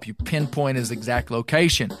waypoints will help you pinpoint his exact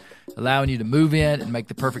location, allowing you to move in and make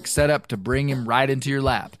the perfect setup to bring him right into your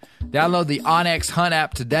lap. Download the onX Hunt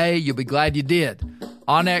app today. You'll be glad you did.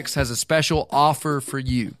 onX has a special offer for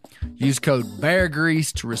you. Use code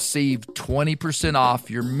BEARGREASE to receive 20%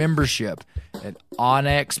 off your membership at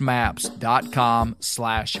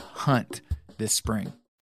onxmaps.com/hunt this spring.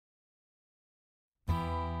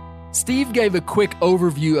 Steve gave a quick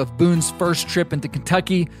overview of Boone's first trip into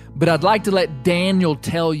Kentucky, but I'd like to let Daniel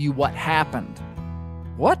tell you what happened.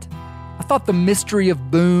 What? I thought the mystery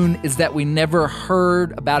of Boone is that we never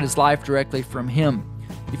heard about his life directly from him.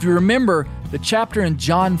 If you remember, the chapter in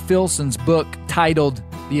John Filson's book titled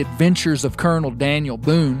The Adventures of Colonel Daniel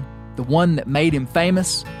Boone, the one that made him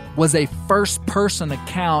famous, was a first-person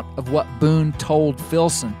account of what Boone told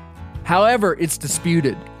Filson. However, it's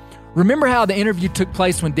disputed. Remember how the interview took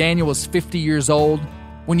place when Daniel was 50 years old?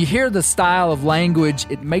 When you hear the style of language,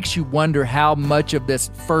 it makes you wonder how much of this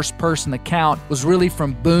first-person account was really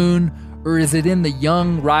from Boone, or is it in the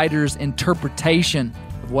young writer's interpretation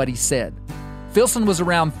of what he said? Filson was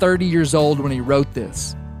around 30 years old when he wrote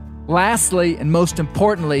this. Lastly, and most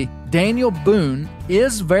importantly, Daniel Boone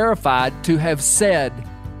is verified to have said,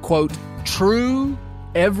 quote, "true,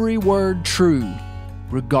 every word true,"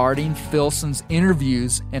 regarding Filson's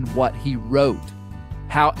interviews and what he wrote.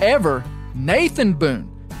 However, Nathan Boone,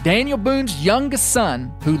 Daniel Boone's youngest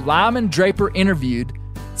son, who Lyman Draper interviewed,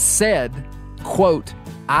 said, quote,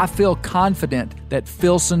 "I feel confident that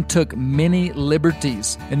Filson took many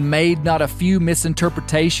liberties and made not a few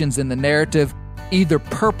misinterpretations in the narrative, either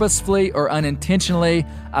purposefully or unintentionally.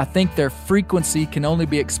 I think their frequency can only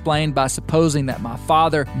be explained by supposing that my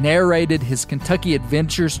father narrated his Kentucky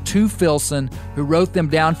adventures to Filson, who wrote them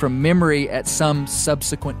down from memory at some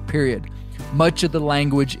subsequent period. Much of the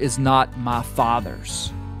language is not my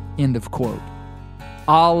father's." End of quote.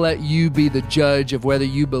 I'll let you be the judge of whether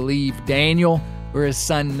you believe Daniel or his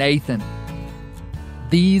son Nathan.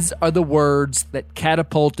 These are the words that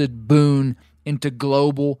catapulted Boone into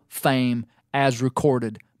global fame as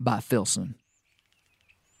recorded by Filson.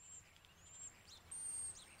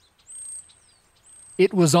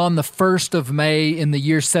 It was on the 1st of May in the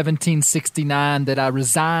year 1769 that I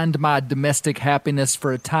resigned my domestic happiness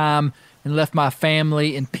for a time and left my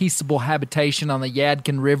family in peaceable habitation on the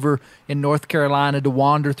Yadkin River in North Carolina to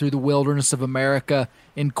wander through the wilderness of America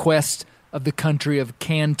in quest of the country of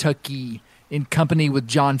Kentucky, in company with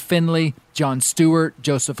John Finley, John Stewart,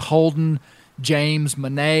 Joseph Holden, James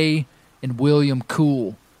Monet, and William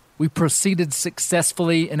Cool. We proceeded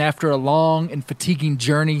successfully, and after a long and fatiguing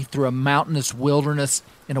journey through a mountainous wilderness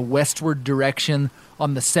in a westward direction,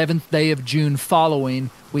 on the 7th day of June following,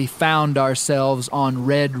 we found ourselves on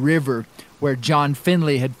Red River, where John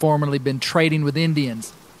Finley had formerly been trading with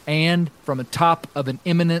Indians, and from atop of an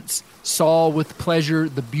eminence saw with pleasure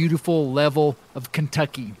the beautiful level of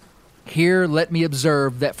Kentucky. Here, let me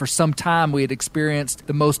observe that for some time we had experienced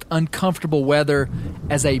the most uncomfortable weather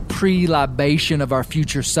as a pre-libation of our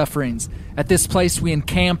future sufferings. At this place we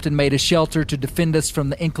encamped and made a shelter to defend us from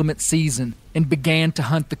the inclement season, and began to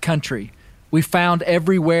hunt the country. We found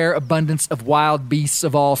everywhere abundance of wild beasts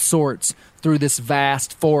of all sorts through this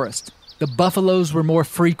vast forest. The buffaloes were more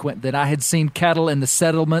frequent than I had seen cattle in the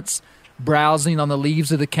settlements, browsing on the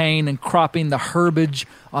leaves of the cane and cropping the herbage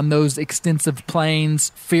on those extensive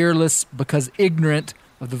plains, fearless because ignorant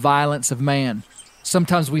of the violence of man.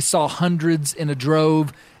 Sometimes we saw hundreds in a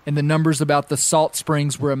drove, and the numbers about the salt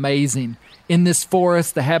springs were amazing. In this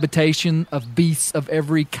forest, the habitation of beasts of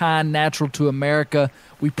every kind natural to America,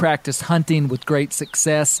 we practiced hunting with great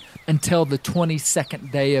success until the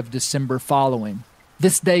 22nd day of December following.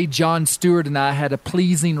 This day, John Stewart and I had a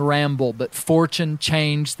pleasing ramble, but fortune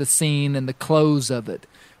changed the scene and the close of it.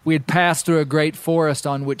 We had passed through a great forest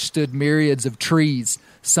on which stood myriads of trees,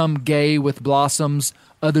 some gay with blossoms,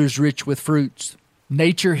 others rich with fruits.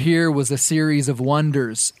 Nature here was a series of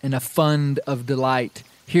wonders and a fund of delight.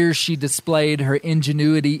 Here she displayed her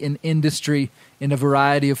ingenuity and industry in a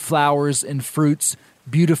variety of flowers and fruits,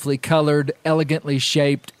 beautifully colored, elegantly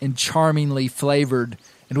shaped, and charmingly flavored.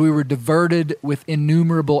 And we were diverted with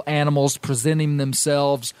innumerable animals presenting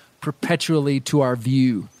themselves perpetually to our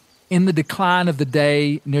view. In the decline of the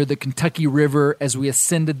day, near the Kentucky River, as we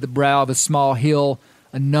ascended the brow of a small hill,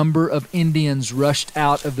 a number of Indians rushed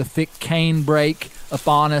out of the thick cane brake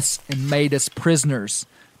upon us and made us prisoners.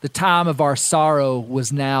 The time of our sorrow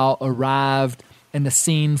was now arrived, and the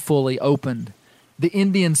scene fully opened. The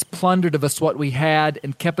Indians plundered of us what we had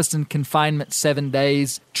and kept us in confinement 7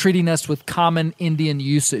 days, treating us with common Indian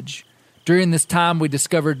usage. During this time, we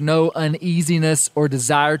discovered no uneasiness or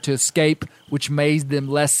desire to escape, which made them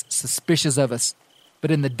less suspicious of us.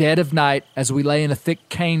 But in the dead of night, as we lay in a thick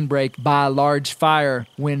canebrake by a large fire,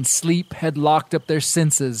 when sleep had locked up their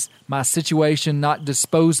senses, my situation not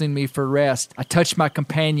disposing me for rest, I touched my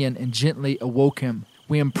companion and gently awoke him.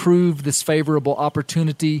 We improved this favorable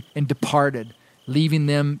opportunity and departed, leaving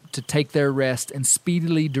them to take their rest, and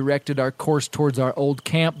speedily directed our course towards our old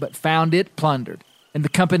camp, but found it plundered, and the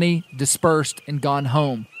company dispersed and gone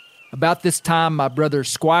home. About this time, my brother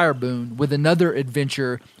Squire Boone, with another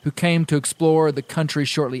adventurer who came to explore the country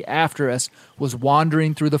shortly after us, was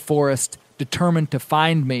wandering through the forest, determined to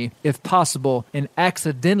find me, if possible, and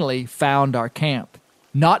accidentally found our camp.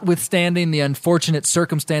 Notwithstanding the unfortunate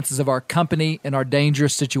circumstances of our company and our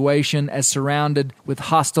dangerous situation as surrounded with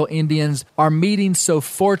hostile Indians, our meeting so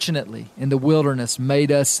fortunately in the wilderness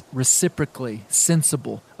made us reciprocally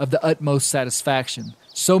sensible of the utmost satisfaction.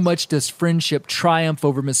 So much does friendship triumph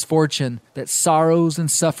over misfortune that sorrows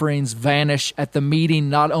and sufferings vanish at the meeting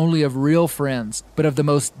not only of real friends, but of the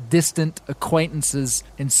most distant acquaintances,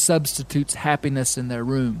 and substitutes happiness in their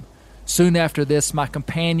room. Soon after this, my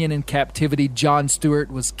companion in captivity, John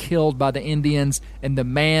Stewart, was killed by the Indians, and the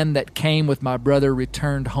man that came with my brother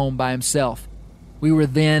returned home by himself. We were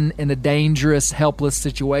then in a dangerous, helpless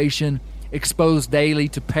situation, exposed daily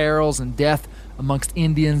to perils and death amongst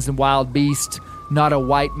Indians and wild beasts, not a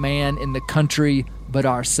white man in the country but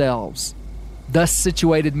ourselves. Thus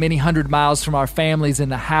situated many hundred miles from our families in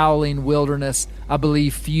the howling wilderness, I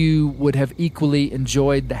believe few would have equally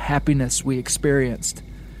enjoyed the happiness we experienced.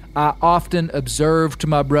 I often observe to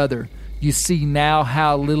my brother, you see now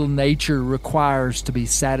how little nature requires to be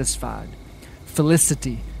satisfied.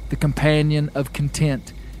 Felicity, the companion of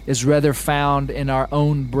content, is rather found in our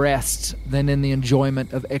own breasts than in the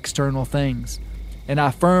enjoyment of external things. And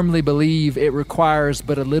I firmly believe it requires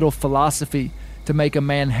but a little philosophy to make a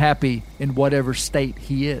man happy in whatever state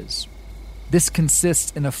he is. This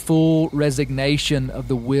consists in a full resignation of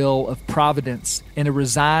the will of providence, and a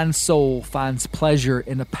resigned soul finds pleasure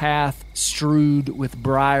in a path strewed with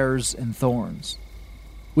briars and thorns.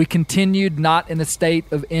 We continued not in a state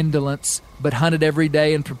of indolence, but hunted every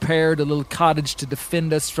day and prepared a little cottage to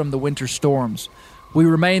defend us from the winter storms. We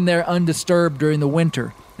remained there undisturbed during the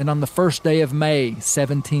winter, and on the first day of May,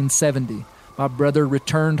 1770, my brother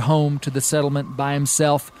returned home to the settlement by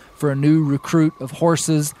himself for a new recruit of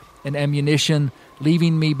horses and ammunition,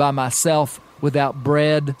 leaving me by myself without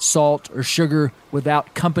bread, salt, or sugar,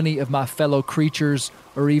 without company of my fellow creatures,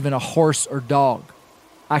 or even a horse or dog.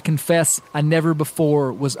 I confess I never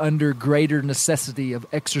before was under greater necessity of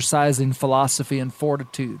exercising philosophy and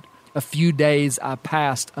fortitude. A few days I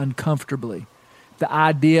passed uncomfortably. The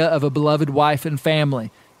idea of a beloved wife and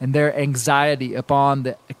family, and their anxiety upon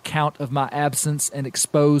the account of my absence and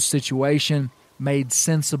exposed situation, made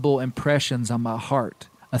sensible impressions on my heart.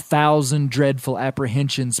 1,000 dreadful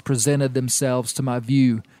apprehensions presented themselves to my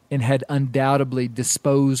view, and had undoubtedly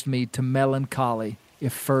disposed me to melancholy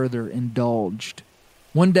if further indulged.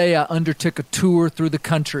 One day I undertook a tour through the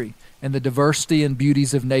country, and the diversity and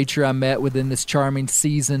beauties of nature I met within this charming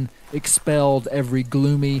season expelled every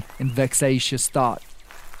gloomy and vexatious thought.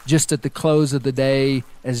 Just at the close of the day,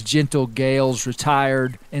 as gentle gales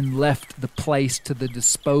retired and left the place to the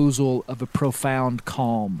disposal of a profound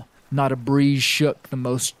calm, not a breeze shook the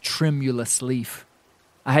most tremulous leaf.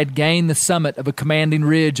 I had gained the summit of a commanding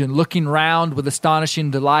ridge, and looking round with astonishing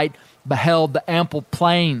delight, beheld the ample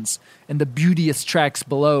plains and the beauteous tracts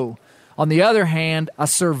below. On the other hand, I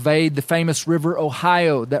surveyed the famous river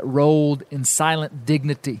Ohio that rolled in silent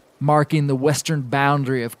dignity, marking the western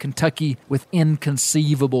boundary of Kentucky with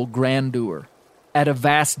inconceivable grandeur. At a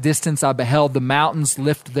vast distance, I beheld the mountains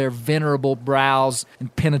lift their venerable brows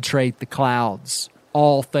and penetrate the clouds.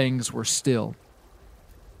 All things were still.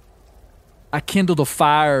 I kindled a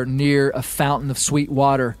fire near a fountain of sweet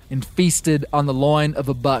water and feasted on the loin of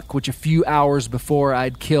a buck which a few hours before I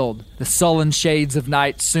had killed. The sullen shades of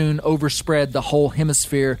night soon overspread the whole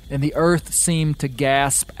hemisphere, and the earth seemed to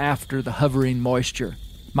gasp after the hovering moisture.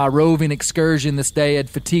 My roving excursion this day had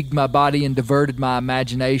fatigued my body and diverted my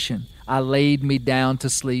imagination. I laid me down to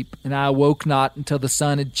sleep, and I awoke not until the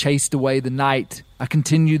sun had chased away the night. I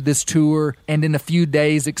continued this tour, and in a few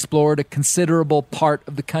days explored a considerable part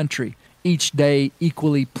of the country, each day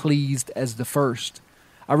equally pleased as the first.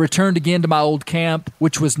 I returned again to my old camp,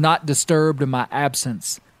 which was not disturbed in my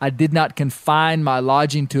absence. I did not confine my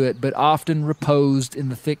lodging to it, but often reposed in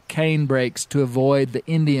the thick cane brakes to avoid the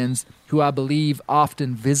Indians, who I believe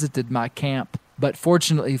often visited my camp, but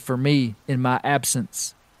fortunately for me, in my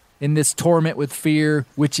absence. In this torment with fear,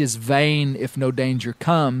 which is vain if no danger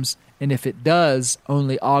comes, and if it does,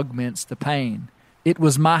 only augments the pain. It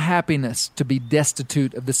was my happiness to be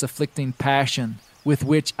destitute of this afflicting passion, with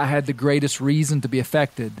which I had the greatest reason to be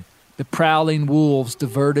affected. The prowling wolves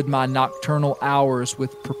diverted my nocturnal hours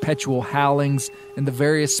with perpetual howlings, and the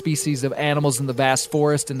various species of animals in the vast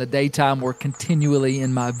forest in the daytime were continually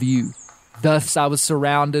in my view. Thus I was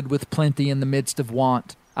surrounded with plenty in the midst of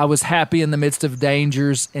want. I was happy in the midst of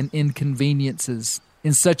dangers and inconveniences.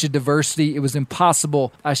 In such a diversity, it was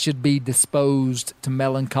impossible I should be disposed to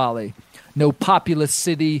melancholy. No populous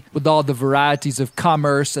city, with all the varieties of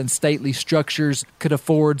commerce and stately structures, could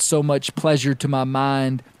afford so much pleasure to my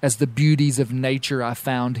mind as the beauties of nature I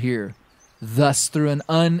found here. Thus, through an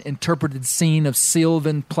uninterpreted scene of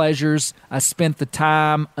sylvan pleasures, I spent the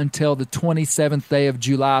time until the 27th day of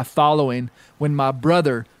July following, when my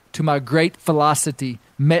brother, to my great felicity,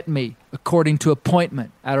 met me, according to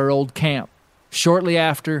appointment, at our old camp. Shortly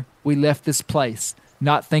after, we left this place,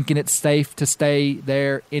 not thinking it safe to stay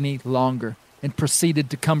there any longer, and proceeded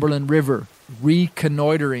to Cumberland River,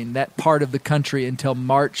 reconnoitering that part of the country until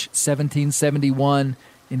March 1771,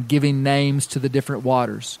 and giving names to the different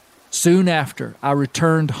waters. Soon after, I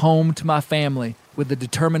returned home to my family with the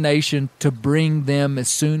determination to bring them as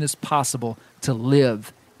soon as possible to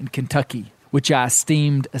live in Kentucky, which I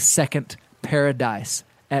esteemed a second paradise,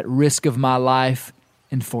 at risk of my life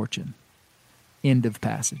and fortune. End of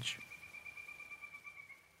passage.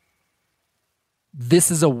 This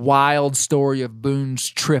is a wild story of Boone's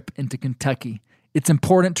trip into Kentucky. It's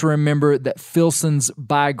important to remember that Filson's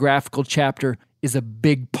biographical chapter is a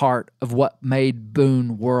big part of what made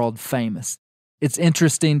Boone world famous. It's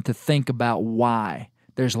interesting to think about why.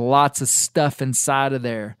 There's lots of stuff inside of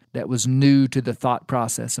there that was new to the thought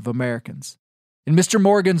process of Americans. In Mr.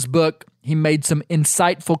 Morgan's book, he made some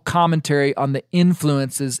insightful commentary on the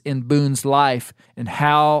influences in Boone's life and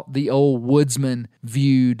how the old woodsman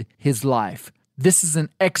viewed his life. This is an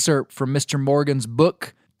excerpt from Mr. Morgan's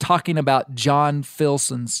book talking about John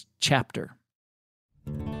Filson's chapter.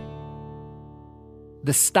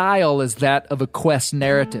 The style is that of a quest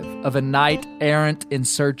narrative, of a knight errant in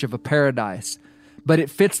search of a paradise. But it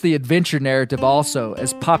fits the adventure narrative also,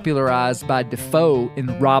 as popularized by Defoe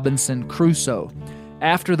in Robinson Crusoe.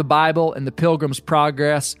 After the Bible and the Pilgrim's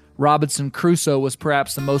Progress, Robinson Crusoe was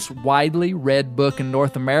perhaps the most widely read book in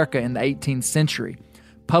North America in the 18th century.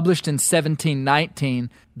 Published in 1719,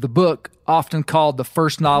 the book, often called the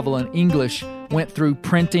first novel in English, went through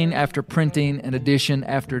printing after printing and edition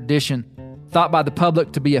after edition. Thought by the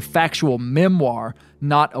public to be a factual memoir,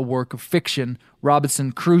 not a work of fiction,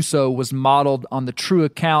 Robinson Crusoe was modeled on the true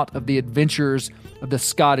account of the adventures of the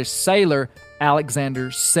Scottish sailor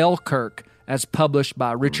Alexander Selkirk, as published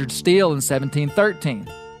by Richard Steele in 1713.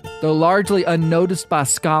 Though largely unnoticed by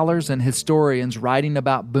scholars and historians writing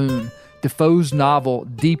about Boone, Defoe's novel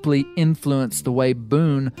deeply influenced the way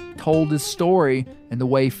Boone told his story and the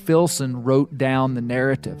way Filson wrote down the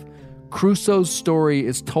narrative. Crusoe's story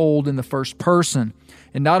is told in the first person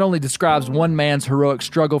and not only describes one man's heroic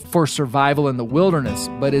struggle for survival in the wilderness,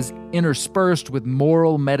 but is interspersed with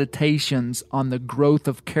moral meditations on the growth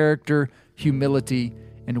of character, humility,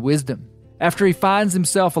 and wisdom. After he finds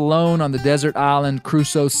himself alone on the desert island,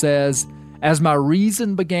 Crusoe says, "As my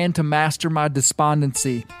reason began to master my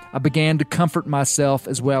despondency, I began to comfort myself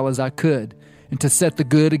as well as I could, and to set the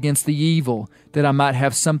good against the evil, that I might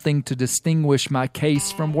have something to distinguish my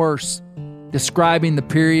case from worse." Describing the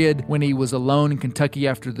period when he was alone in Kentucky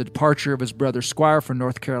after the departure of his brother Squire for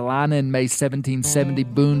North Carolina in May 1770,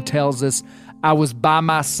 Boone tells us, "I was by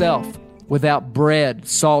myself, without bread,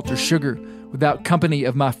 salt, or sugar, without company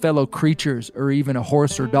of my fellow creatures or even a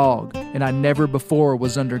horse or dog, and I never before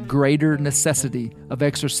was under greater necessity of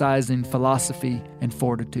exercising philosophy and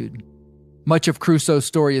fortitude." Much of Crusoe's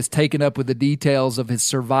story is taken up with the details of his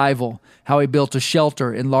survival, how he built a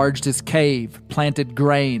shelter, enlarged his cave, planted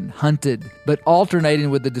grain, hunted, but alternating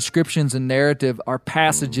with the descriptions and narrative are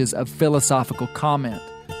passages of philosophical comment.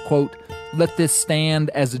 Quote, "Let this stand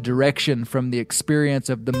as a direction from the experience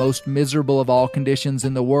of the most miserable of all conditions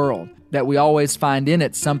in the world, that we always find in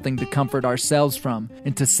it something to comfort ourselves from,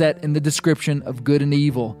 and to set in the description of good and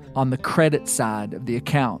evil on the credit side of the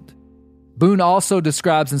account." Boone also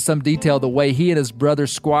describes in some detail the way he and his brother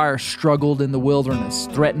Squire struggled in the wilderness,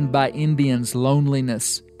 threatened by Indians,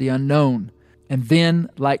 loneliness, the unknown. And then,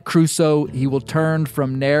 like Crusoe, he will turn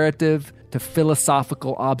from narrative to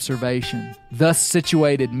philosophical observation. Thus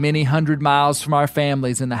situated many hundred miles from our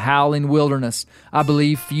families in the howling wilderness, I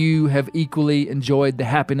believe few have equally enjoyed the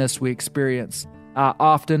happiness we experience. I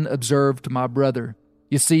often observed my brother,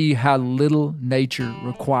 "You see how little nature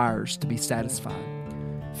requires to be satisfied."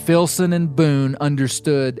 Filson and Boone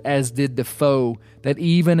understood, as did Defoe, that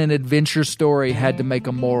even an adventure story had to make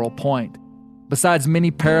a moral point. Besides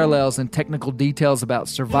many parallels and technical details about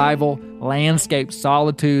survival, landscape,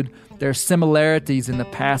 solitude, there are similarities in the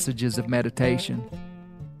passages of meditation.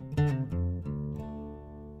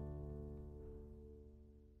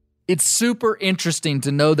 It's super interesting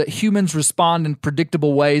to know that humans respond in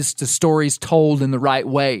predictable ways to stories told in the right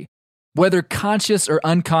way. Whether conscious or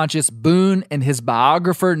unconscious, Boone and his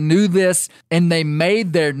biographer knew this, and they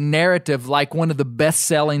made their narrative like one of the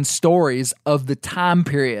best-selling stories of the time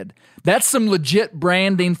period. That's some legit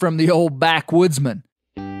branding from the old backwoodsman.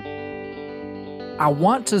 I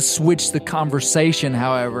want to switch the conversation,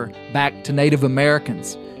 however, back to Native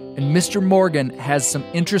Americans. And Mr. Morgan has some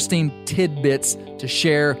interesting tidbits to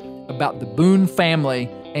share about the Boone family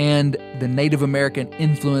and the Native American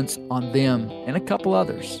influence on them, and a couple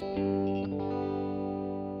others.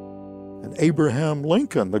 Abraham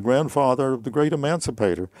Lincoln, the grandfather of the great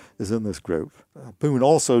emancipator, is in this group. Boone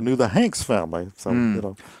also knew the Hanks family. So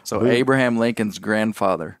Boone, Abraham Lincoln's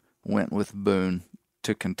grandfather went with Boone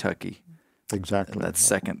to Kentucky. Exactly. That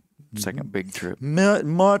second big trip.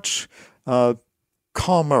 Much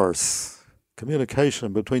commerce,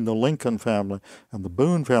 communication between the Lincoln family and the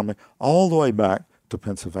Boone family all the way back to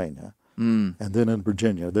Pennsylvania. And then in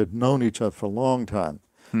Virginia. They'd known each other for a long time.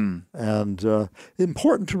 And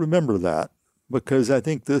important to remember that, because I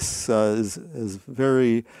think this is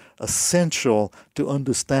very essential to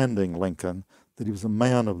understanding Lincoln, that he was a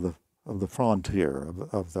man of the frontier,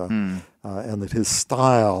 and that his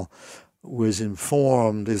style was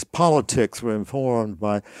informed, his politics were informed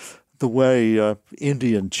by the way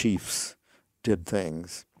Indian chiefs did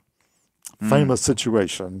things. Famous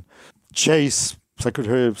situation. Chase,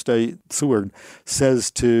 Secretary of State Seward,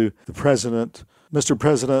 says to the president, "Mr.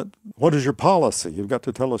 President, what is your policy? You've got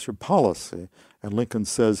to tell us your policy." And Lincoln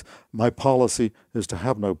says, "My policy is to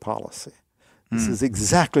have no policy." This is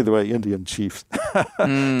exactly the way Indian chiefs,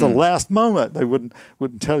 the last moment, they wouldn't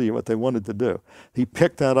tell you what they wanted to do. He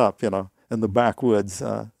picked that up, in the backwoods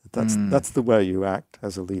at That's the way you act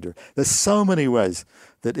as a leader. There's so many ways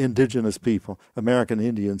that indigenous people, American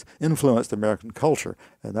Indians, influenced American culture,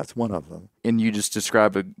 and that's one of them. And you just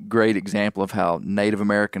described a great example of how Native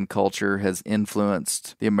American culture has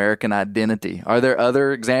influenced the American identity. Are there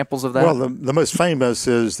other examples of that? Well, the most famous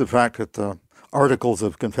is the fact that the Articles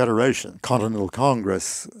of Confederation, Continental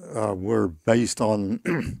Congress, were based on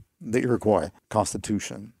the Iroquois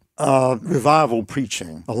Constitution. Revival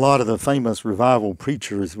preaching. A lot of the famous revival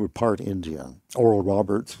preachers were part Indian. Oral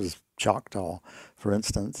Roberts was Choctaw, for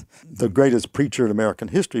instance. The greatest preacher in American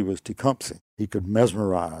history was Tecumseh. He could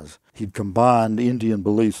mesmerize. He'd combined Indian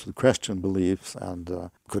beliefs with Christian beliefs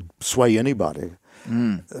and could sway anybody.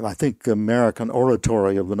 I think American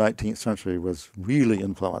oratory of the 19th century was really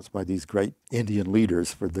influenced by these great Indian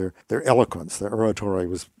leaders for their eloquence. Their oratory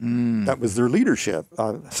was, that was their leadership.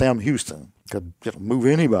 Sam Houston could move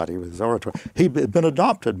anybody with his oratory. He'd been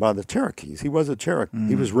adopted by the Cherokees. He was a Cherokee.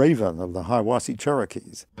 He was Raven of the Hiwassee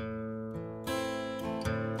Cherokees.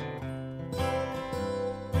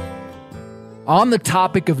 On the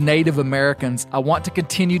topic of Native Americans, I want to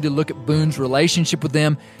continue to look at Boone's relationship with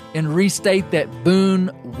them and restate that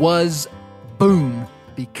Boone was Boone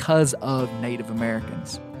because of Native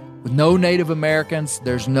Americans. With no Native Americans,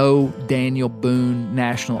 there's no Daniel Boone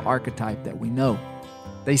national archetype that we know.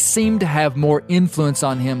 They seem to have more influence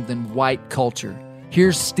on him than white culture.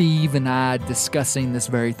 Here's Steve and I discussing this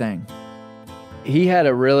very thing. He had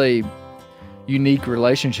a really unique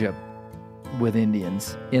relationship with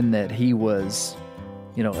Indians in that he was,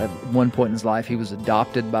 at one point in his life, he was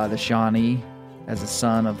adopted by the Shawnee as a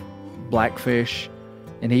son of Blackfish.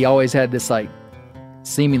 And he always had this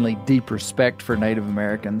seemingly deep respect for Native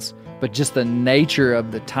Americans. But just the nature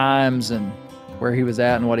of the times and where he was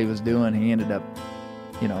at and what he was doing, he ended up,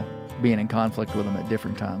 being in conflict with them at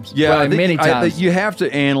different times. Yeah, many times. You have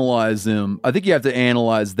to analyze him. I think you have to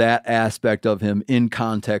analyze that aspect of him in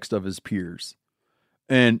context of his peers.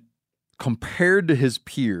 And compared to his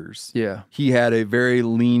peers, he had a very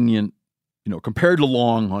lenient, compared to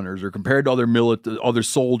Long Hunters or compared to other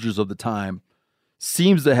soldiers of the time,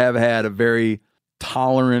 seems to have had a very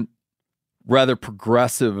tolerant, rather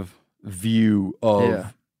progressive view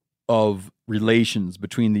of relations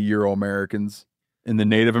between the Euro-Americans and the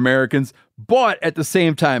Native Americans, but at the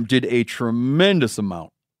same time did a tremendous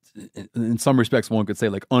amount. In some respects, one could say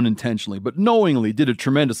unintentionally, but knowingly did a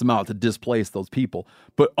tremendous amount to displace those people,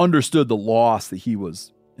 but understood the loss that he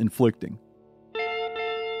was inflicting.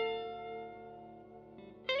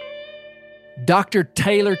 Dr.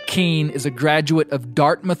 Taylor Keene is a graduate of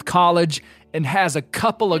Dartmouth College and has a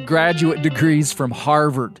couple of graduate degrees from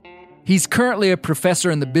Harvard. He's currently a professor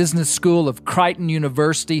in the business school of Creighton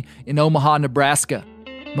University in Omaha, Nebraska.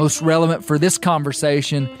 Most relevant for this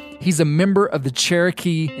conversation, he's a member of the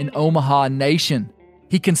Cherokee and Omaha Nation.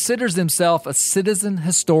 He considers himself a citizen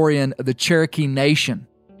historian of the Cherokee Nation.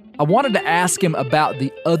 I wanted to ask him about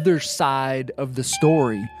the other side of the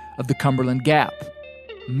story of the Cumberland Gap.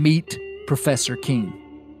 Meet Professor Keene.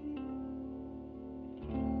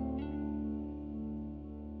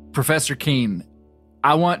 Professor Keene,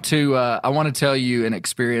 I want to tell you an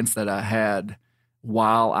experience that I had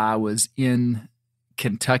while I was in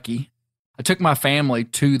Kentucky. I took my family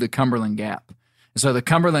to the Cumberland Gap. And so the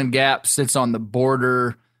Cumberland Gap sits on the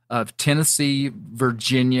border of Tennessee,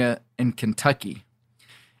 Virginia, and Kentucky.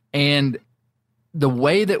 And the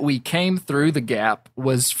way that we came through the gap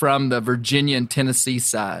was from the Virginia and Tennessee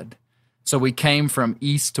side. So we came from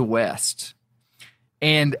east to west.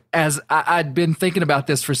 And as I'd been thinking about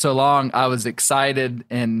this for so long, I was excited,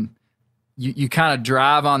 and you kind of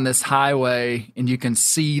drive on this highway and you can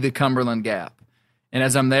see the Cumberland Gap. And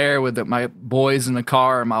as I'm there with my boys in the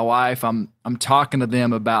car and my wife, I'm talking to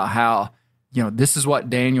them about how, this is what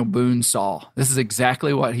Daniel Boone saw. This is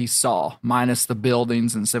exactly what he saw, minus the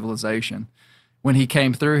buildings and civilization, when he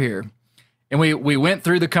came through here. And we went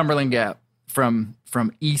through the Cumberland Gap from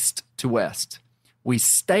east to west. We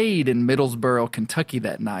stayed in Middlesboro, Kentucky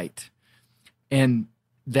that night. And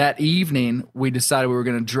that evening, we decided we were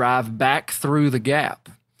going to drive back through the gap.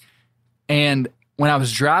 And when I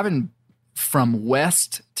was driving from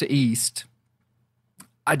west to east,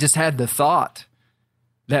 I just had the thought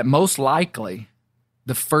that most likely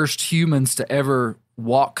the first humans to ever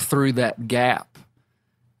walk through that gap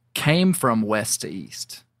came from west to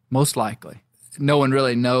east, most likely. No one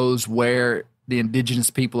really knows where the indigenous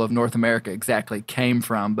people of North America exactly came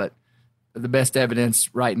from, but the best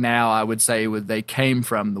evidence right now, I would say, was they came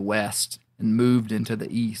from the west and moved into the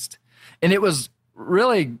east. And it was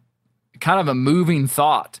really kind of a moving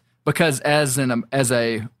thought, because as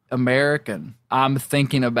a American, I'm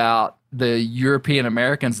thinking about the European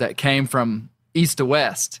Americans that came from east to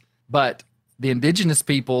west. But the indigenous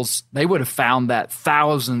peoples, they would have found that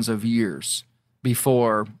thousands of years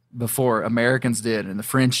before Americans did, and the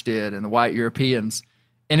French did, and the white Europeans.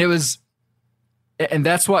 And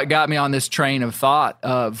that's what got me on this train of thought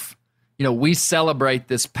of, we celebrate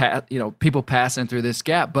this path, people passing through this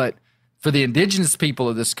gap, but for the indigenous people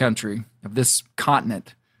of this country, of this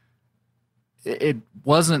continent, it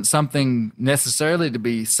wasn't something necessarily to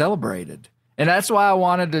be celebrated. And that's why I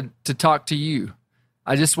wanted to talk to you.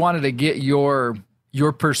 I just wanted to get your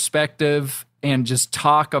perspective and just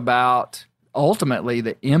talk about ultimately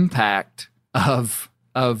the impact of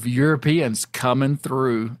Europeans coming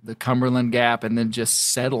through the Cumberland Gap and then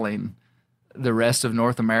just settling the rest of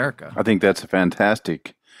North America. I think that's a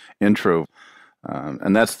fantastic intro.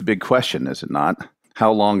 And that's the big question, is it not?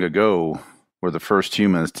 How long ago were the first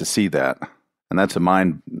humans to see that? And that's a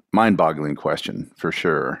mind-boggling question, for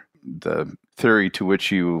sure. The theory to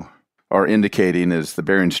which you are indicating is the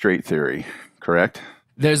Bering Strait theory, correct?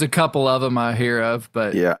 There's a couple of them I hear of,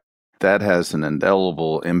 but... Yeah, that has an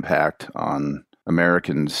indelible impact on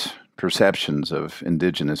Americans' perceptions of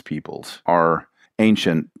indigenous peoples. Our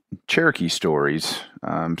ancient Cherokee stories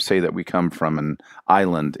say that we come from an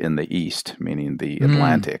island in the east, meaning the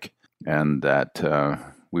Atlantic, and that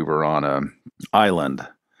we were on an island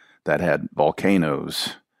that had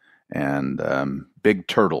volcanoes and big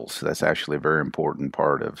turtles. That's actually a very important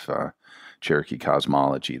part of Cherokee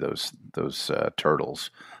cosmology, those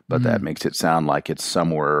turtles. But that makes it sound like it's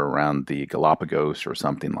somewhere around the Galapagos or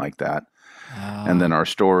something like that. And then our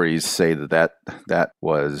stories say that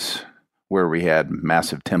was where we had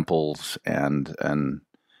massive temples and an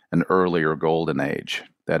earlier golden age,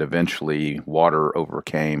 that eventually water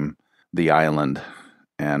overcame the island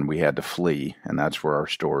and we had to flee. And that's where our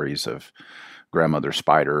stories of Grandmother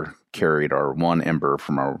Spider carried our one ember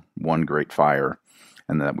from our one great fire,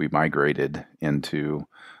 and that we migrated into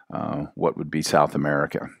what would be South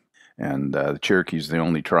America. And the Cherokee is the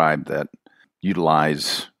only tribe that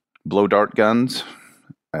utilize blow dart guns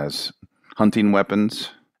as hunting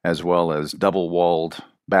weapons, as well as double-walled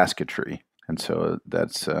basketry. And so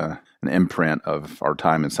that's an imprint of our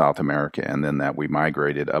time in South America, and then that we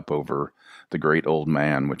migrated up over the Great Old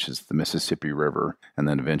Man, which is the Mississippi River, and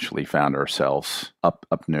then eventually found ourselves up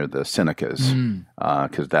near the Senecas,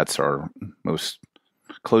 because that's our most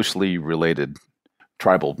closely related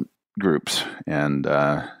tribal groups. And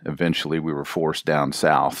eventually we were forced down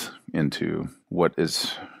south into what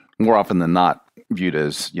is more often than not viewed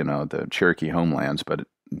as, the Cherokee homelands, but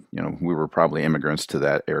we were probably immigrants to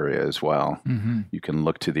that area as well. Mm-hmm. You can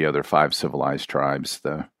look to the other 5 civilized tribes,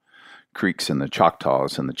 the Creeks and the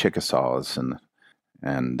Choctaws and the Chickasaws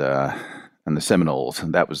and the Seminoles,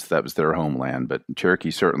 and that was their homeland. But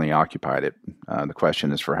Cherokee certainly occupied it. The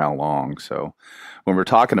question is for how long. So when we're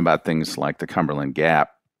talking about things like the Cumberland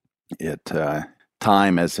Gap,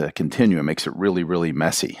 time as a continuum makes it really, really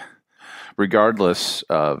messy. Regardless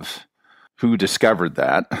of who discovered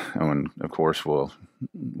that, and of course we'll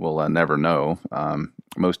never know.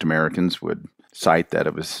 Most Americans would cite that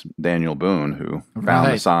it was Daniel Boone who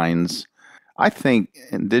found the signs. I think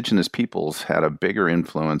indigenous peoples had a bigger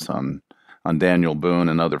influence on Daniel Boone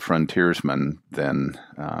and other frontiersmen than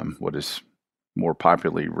what is more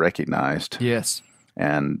popularly recognized. Yes.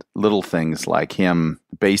 And little things like him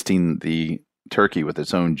basting the turkey with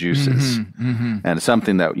its own juices. And it's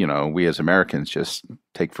something that, we as Americans just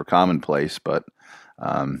take for commonplace, but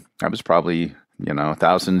that was probably,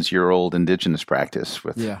 thousands-year-old indigenous practice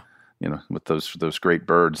with, with those great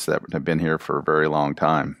birds that have been here for a very long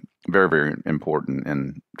time. Very, very important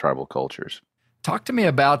in tribal cultures. Talk to me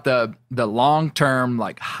about the long-term,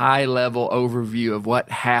 high-level overview of what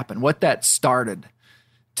happened, what that started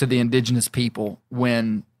to the indigenous people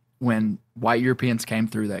when white Europeans came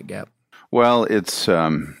through that gap. Well, it's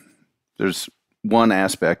there's one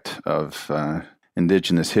aspect of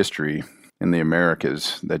indigenous history in the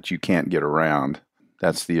Americas that you can't get around.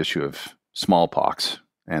 That's the issue of smallpox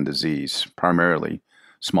and disease, primarily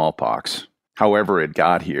smallpox. However it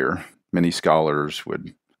got here, many scholars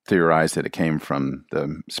would theorize that it came from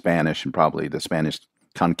the Spanish and probably the Spanish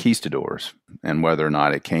conquistadors, and whether or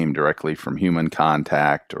not it came directly from human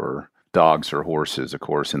contact or dogs or horses. Of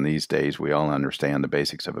course, in these days, we all understand the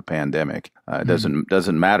basics of a pandemic. It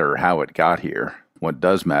doesn't matter how it got here. What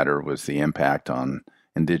does matter was the impact on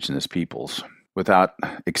indigenous peoples. Without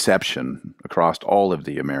exception, across all of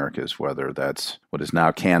the Americas, whether that's what is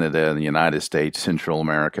now Canada, the United States, Central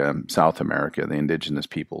America, South America, the indigenous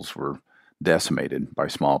peoples were decimated by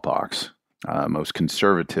smallpox. Most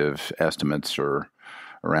conservative estimates are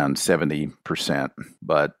around 70%,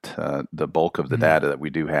 but the bulk of the data that we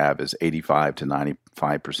do have is 85 to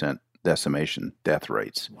 95% decimation, death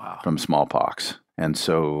rates from smallpox. And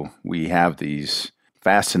so we have these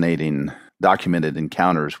fascinating documented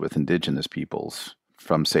encounters with indigenous peoples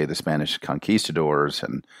from, say, the Spanish conquistadors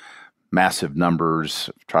and massive numbers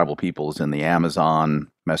of tribal peoples in the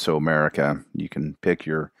Amazon, Mesoamerica. You can pick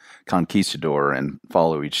your conquistador and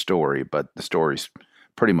follow each story, but the story's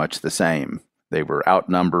pretty much the same. They were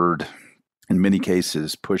outnumbered, in many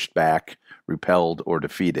cases pushed back, repelled, or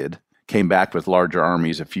defeated, came back with larger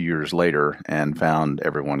armies a few years later and found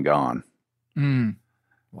everyone gone.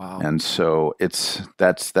 Wow. And so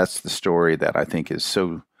that's the story that I think is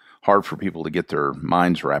so hard for people to get their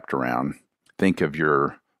minds wrapped around. Think of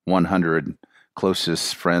your 100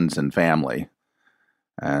 closest friends and family,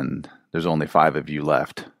 and there's only 5 of you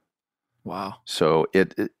left. Wow. So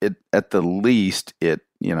it at the least, it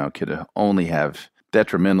could only have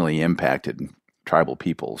detrimentally impacted tribal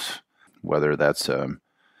peoples, whether that's a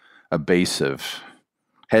base of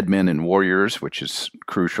headmen and warriors, which is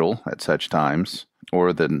crucial at such times,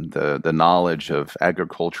 or the knowledge of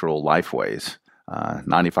agricultural lifeways.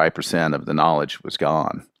 95% of the knowledge was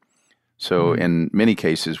gone. So in many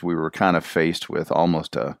cases, we were kind of faced with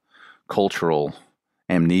almost a cultural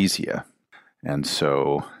amnesia. And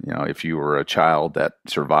so, if you were a child that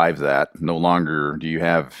survived that, no longer do you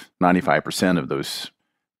have 95% of those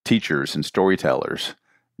teachers and storytellers.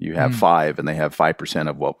 You have 5, and they have 5%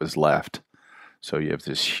 of what was left. So you have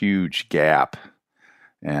this huge gap,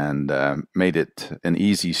 and made it an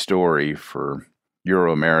easy story for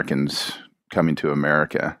Euro-Americans coming to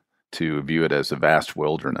America to view it as a vast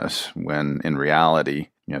wilderness, when in reality,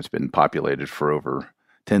 it's been populated for over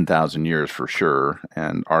 10,000 years for sure,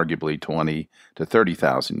 and arguably 20 to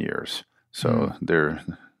 30,000 years. So there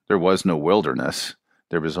was no wilderness.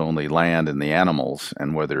 There was only land and the animals,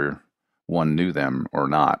 and whether one knew them or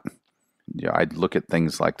not. I'd look at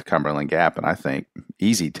things like the Cumberland Gap, and I think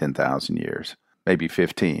easy 10,000 years, maybe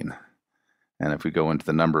 15. And if we go into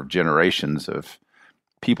the number of generations of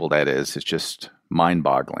people that is, it's just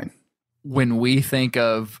mind-boggling. When we think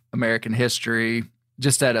of American history,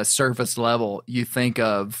 just at a surface level, you think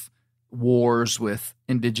of wars with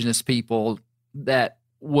indigenous people that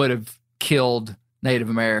would have killed Native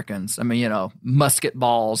Americans. I mean, musket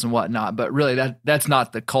balls and whatnot, but really that's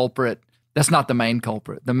not the culprit. That's not the main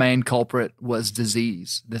culprit. The main culprit was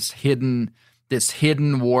disease, this hidden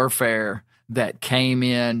warfare that came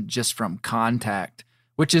in just from contact,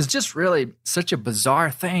 which is just really such a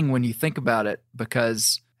bizarre thing when you think about it,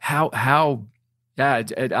 because I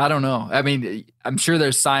don't know. I mean, I'm sure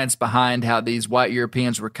there's science behind how these white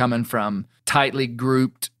Europeans were coming from tightly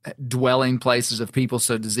grouped dwelling places of people,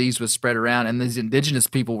 so disease was spread around, and these indigenous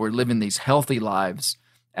people were living these healthy lives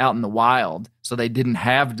out in the wild, so they didn't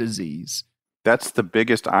have disease. That's the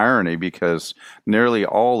biggest irony, because nearly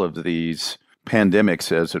all of these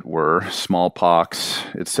pandemics, as it were, smallpox,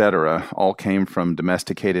 etc., all came from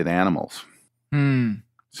domesticated animals.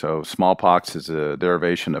 So smallpox is a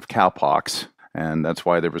derivation of cowpox, and that's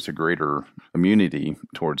why there was a greater immunity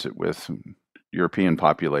towards it with European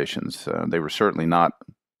populations. They were certainly not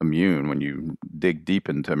immune. When you dig deep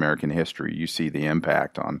into American history, you see the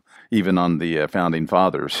impact even on the founding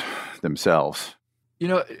fathers themselves.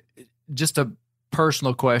 Just a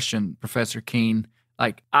personal question, Professor Keene.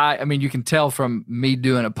 I mean, you can tell from me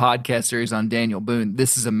doing a podcast series on Daniel Boone,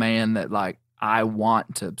 this is a man that I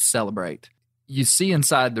want to celebrate. You see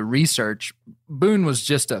inside the research, Boone was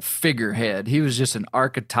just a figurehead. He was just an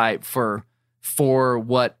archetype for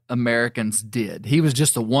what Americans did. He was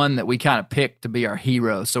just the one that we kind of picked to be our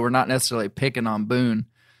hero. So we're not necessarily picking on Boone.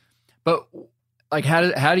 But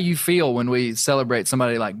how do you feel when we celebrate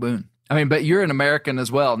somebody like Boone? I mean, but you're an American as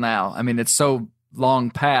well now. I mean, it's so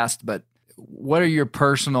long past, but what are your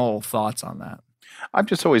personal thoughts on that? I've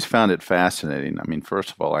just always found it fascinating. I mean,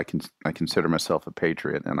 first of all, I consider myself a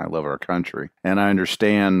patriot, and I love our country. And I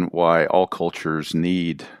understand why all cultures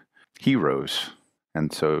need heroes.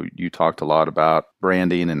 And so you talked a lot about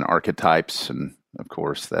branding and archetypes, and of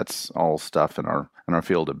course, that's all stuff in our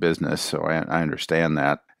field of business. So I understand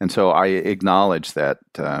that. And so I acknowledge that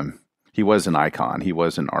he was an icon. He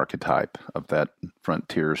was an archetype of that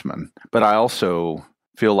frontiersman. But I also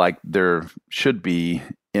feel like there should be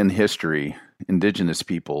in history indigenous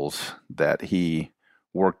peoples that he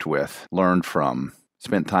worked with, learned from,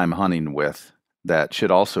 spent time hunting with, that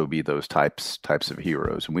should also be those types of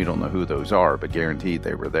heroes. And we don't know who those are, but guaranteed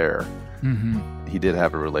they were there. He did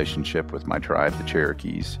have a relationship with my tribe, the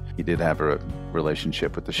Cherokees. He did have a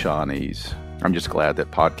relationship with the Shawnees. I'm just glad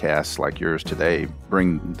that podcasts like yours today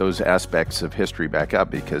bring those aspects of history back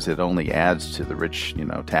up, because it only adds to the rich,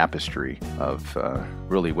 tapestry of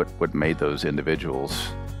really what made those individuals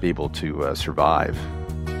be able to survive.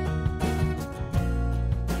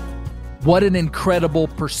 What an incredible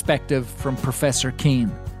perspective from Professor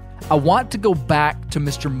Keene. I want to go back to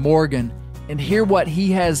Mr. Morgan and hear what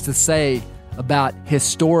he has to say about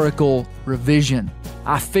historical revision.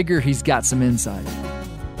 I figure he's got some insight.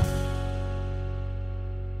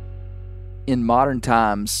 In modern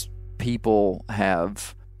times, people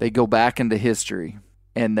they go back into history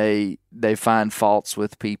and they find faults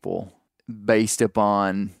with people based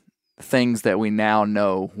upon things that we now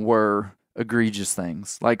know were egregious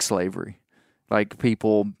things, like slavery. Like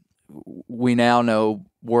we now know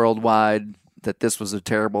worldwide that this was a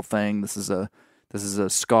terrible thing. This is a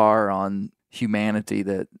scar on humanity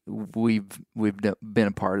that we've been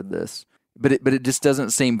a part of this. But it just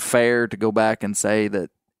doesn't seem fair to go back and say that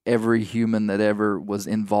every human that ever was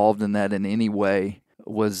involved in that in any way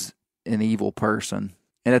was an evil person.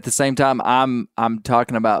 And at the same time, I'm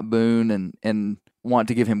talking about Boone and want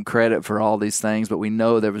to give him credit for all these things, but we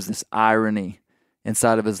know there was this irony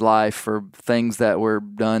inside of his life for things that were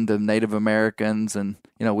done to Native Americans. And,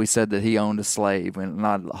 we said that he owned a slave, and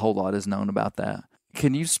not a whole lot is known about that.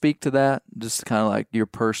 Can you speak to that? Just kind of like your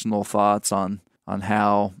personal thoughts on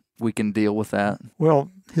how we can deal with that?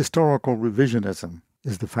 Well, historical revisionism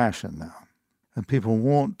is the fashion now. And people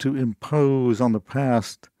want to impose on the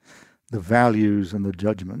past the values and the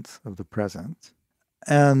judgments of the present.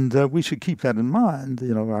 And we should keep that in mind,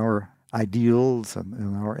 our ideals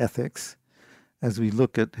and our ethics as we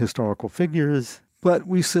look at historical figures. But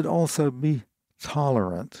we should also be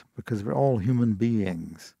tolerant, because we're all human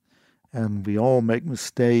beings and we all make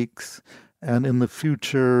mistakes. And in the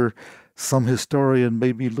future, some historian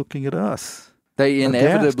may be looking at us. They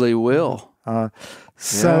inevitably will.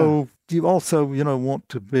 So you also, want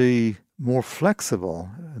to be more flexible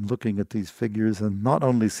in looking at these figures and not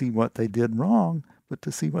only see what they did wrong, but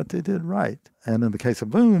to see what they did right. And in the case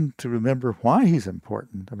of Boone, to remember why he's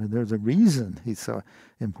important. I mean, there's a reason he's so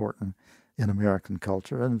important in American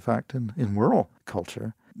culture, and in fact, in world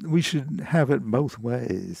culture. We should have it both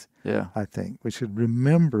ways, I think. We should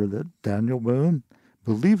remember that Daniel Boone,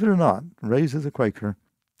 believe it or not, raised as a Quaker,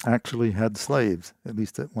 actually had slaves, at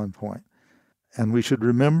least at one point. And we should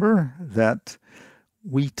remember that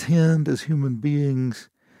we tend as human beings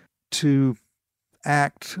to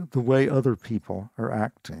act the way other people are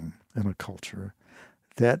acting in a culture.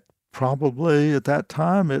 That probably at that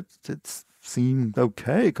time it seemed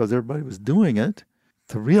okay because everybody was doing it.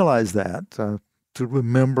 To realize that, to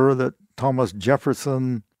remember that Thomas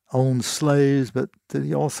Jefferson owned slaves, but that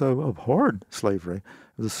he also abhorred slavery. It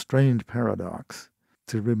was a strange paradox.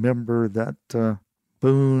 To remember that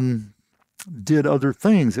Boone did other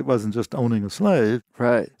things. It wasn't just owning a slave.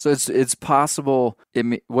 Right. So it's possible.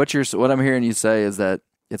 What I'm hearing you say is that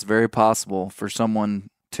it's very possible for someone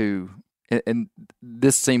to, and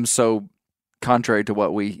this seems so contrary to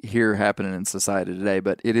what we hear happening in society today,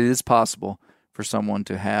 but it is possible for someone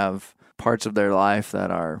to have parts of their life that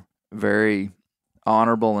are very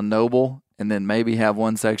honorable and noble, and then maybe have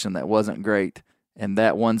one section that wasn't great, and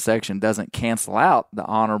that one section doesn't cancel out the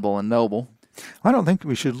honorable and noble. I don't think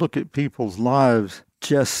we should look at people's lives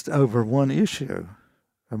just over one issue.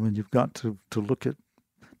 I mean, you've got to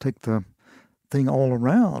take the thing all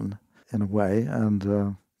around in a way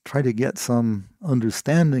and try to get some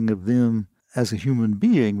understanding of them as a human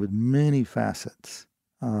being with many facets.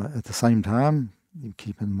 At the same time, you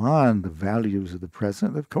keep in mind the values of the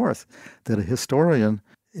present, of course, that a historian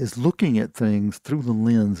is looking at things through the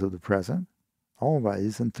lens of the present,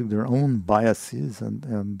 always, and through their own biases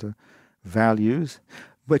and values.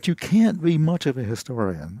 But you can't be much of a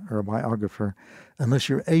historian or a biographer unless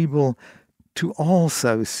you're able to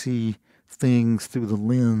also see things through the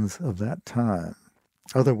lens of that time.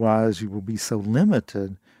 Otherwise, you will be so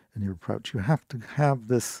limited in your approach. You have to have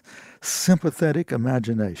this sympathetic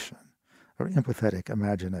imagination or empathetic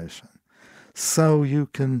imagination so you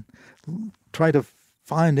can try to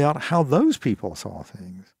find out how those people saw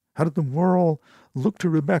things. How did the world look to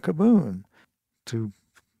Rebecca Boone, to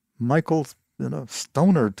Michael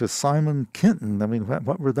Stoner, to Simon Kenton? I mean,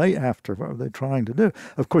 what were they after? What were they trying to do?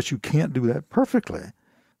 Of course, you can't do that perfectly.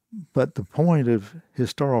 But the point of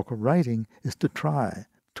historical writing is to try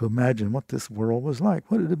to imagine what this world was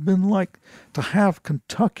like. What it had been like to have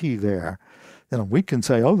Kentucky there. We can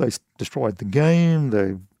say, oh, they destroyed the game.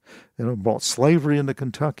 They, brought slavery into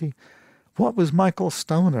Kentucky. What was Michael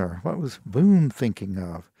Stoner? What was Boone thinking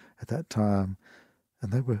of at that time?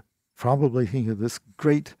 And they were probably thinking of this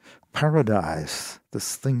great paradise,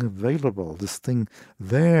 this thing available, this thing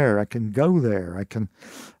there. I can go there.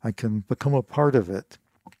 I can become a part of it.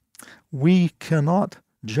 We cannot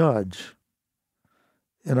judge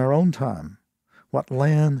in our own time what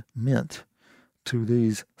land meant to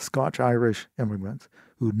these Scotch-Irish immigrants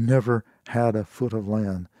who never had a foot of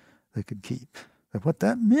land they could keep. And what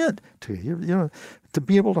that meant to you, to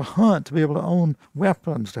be able to hunt, to be able to own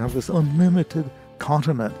weapons, to have this unlimited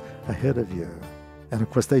continent ahead of you. And of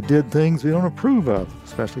course, they did things we don't approve of,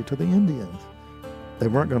 especially to the Indians. They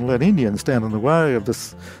weren't going to let Indians stand in the way of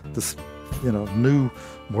this new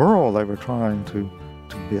world they were trying to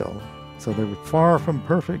build. So they were far from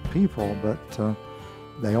perfect people, but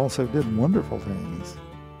they also did wonderful things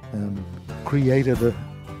and created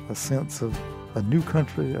a sense of a new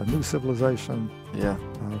country, a new civilization. Yeah.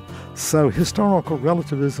 So historical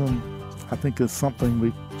relativism, I think, is something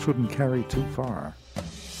we shouldn't carry too far.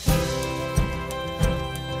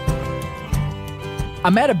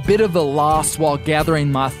 I'm at a bit of a loss while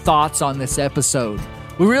gathering my thoughts on this episode.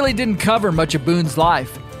 We really didn't cover much of Boone's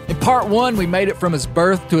life. In part 1, we made it from his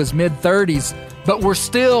birth to his mid-30s, but we're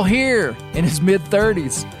still here in his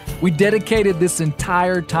mid-30s. We dedicated this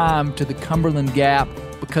entire time to the Cumberland Gap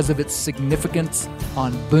because of its significance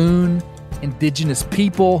on Boone, Indigenous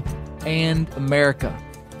people, and America.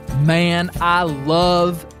 Man, I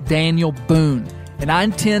love Daniel Boone, and I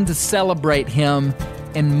intend to celebrate him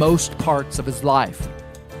in most parts of his life.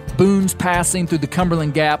 Boone's passing through the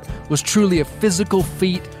Cumberland Gap was truly a physical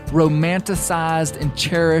feat, romanticized and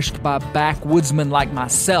cherished by backwoodsmen like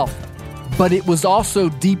myself, but it was also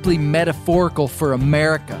deeply metaphorical for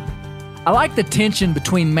America. I like the tension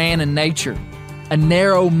between man and nature, a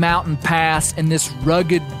narrow mountain pass and this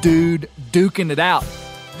rugged dude duking it out.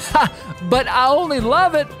 But I only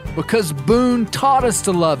love it because Boone taught us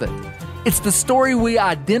to love it. It's the story we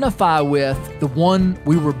identify with, the one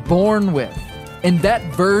we were born with. And that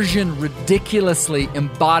version ridiculously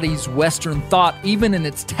embodies Western thought, even in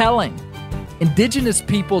its telling. Indigenous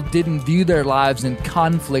people didn't view their lives in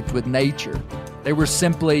conflict with nature. They were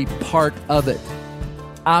simply part of it.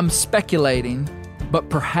 I'm speculating, but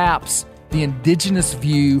perhaps the indigenous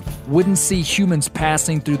view wouldn't see humans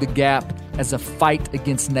passing through the gap as a fight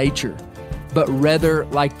against nature, but rather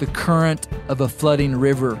like the current of a flooding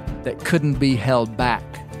river that couldn't be held back.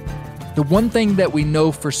 The one thing that we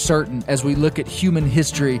know for certain as we look at human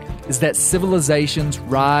history is that civilizations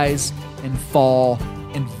rise and fall,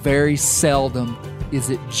 and very seldom is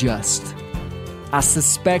it just. I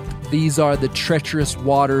suspect these are the treacherous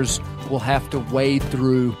waters we'll have to wade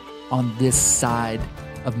through on this side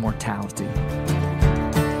of mortality.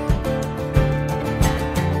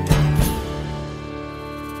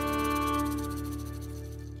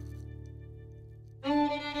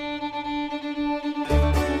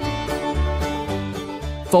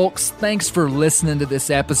 Folks, thanks for listening to this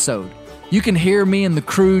episode. You can hear me and the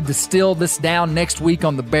crew distill this down next week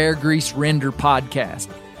on the Bear Grease Render podcast.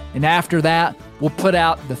 And after that, we'll put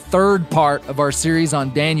out the third part of our series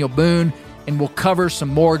on Daniel Boone, and we'll cover some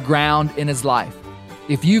more ground in his life.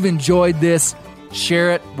 If you've enjoyed this,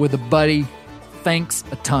 share it with a buddy. Thanks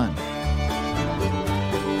a ton.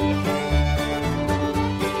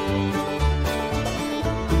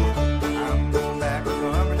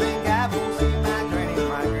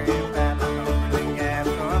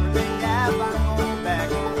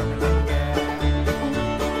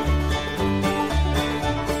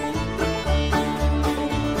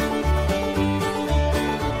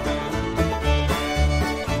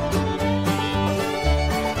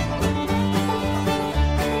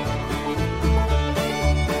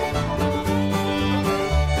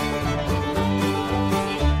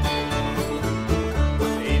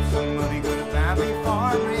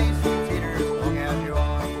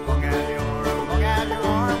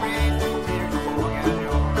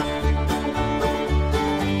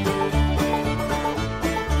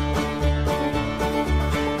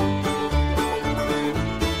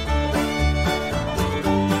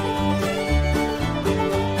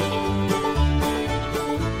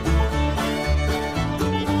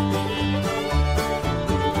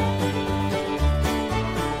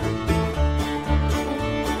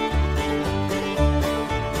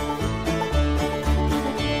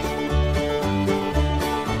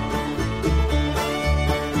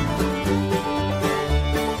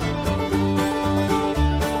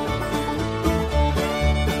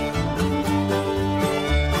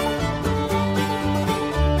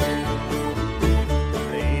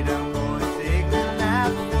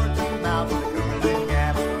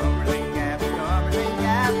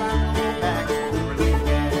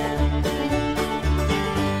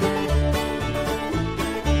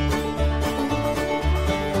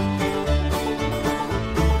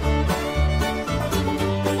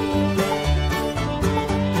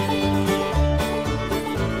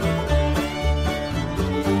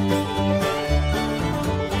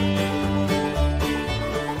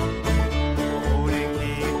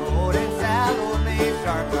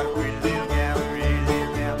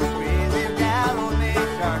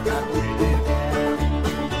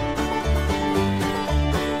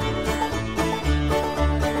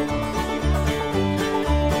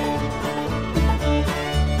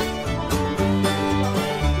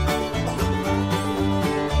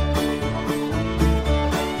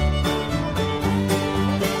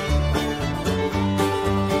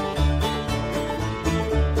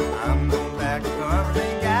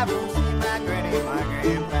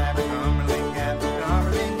 going back to Cumberland Gap,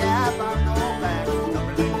 Cumberland Gap, I'm going back to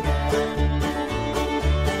Cumberland Gap.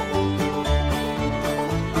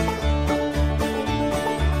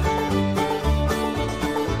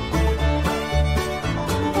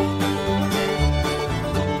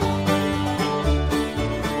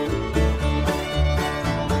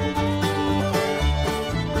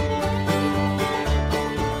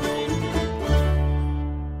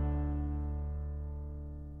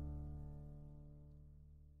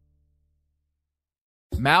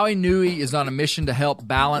 Maui Nui is on a mission to help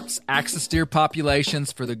balance axis deer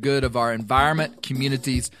populations for the good of our environment,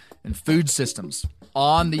 communities, and food systems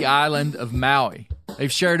on the island of Maui.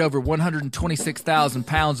 They've shared over 126,000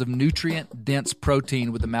 pounds of nutrient-dense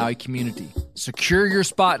protein with the Maui community. Secure your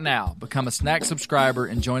spot now. Become a snack subscriber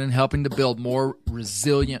and join in helping to build more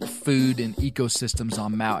resilient food and ecosystems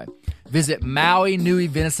on Maui. Visit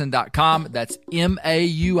MauiNuiVenison.com. That's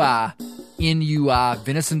MAUI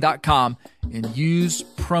venison.com and use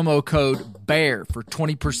promo code BEAR for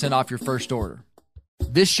 20% off your first order.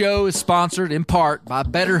 This show is sponsored in part by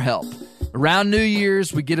BetterHelp. Around New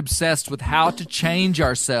Year's, we get obsessed with how to change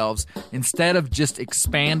ourselves instead of just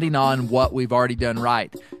expanding on what we've already done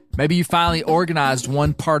right. Maybe you finally organized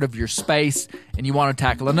one part of your space and you want to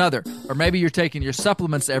tackle another. Or maybe you're taking your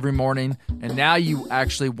supplements every morning and now you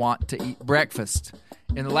actually want to eat breakfast.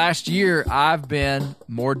 In the last year, I've been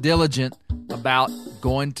more diligent about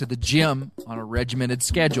going to the gym on a regimented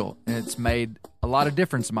schedule, and it's made a lot of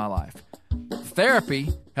difference in my life. Therapy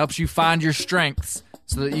helps you find your strengths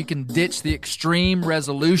so that you can ditch the extreme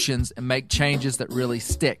resolutions and make changes that really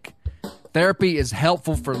stick. Therapy is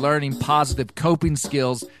helpful for learning positive coping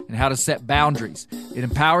skills and how to set boundaries. It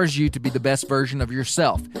empowers you to be the best version of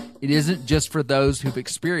yourself. It isn't just for those who've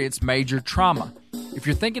experienced major trauma. If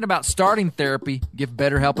you're thinking about starting therapy, give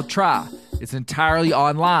BetterHelp a try. It's entirely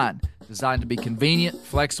online, designed to be convenient,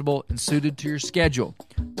 flexible, and suited to your schedule.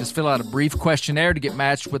 Just fill out a brief questionnaire to get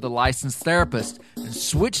matched with a licensed therapist and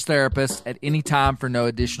switch therapists at any time for no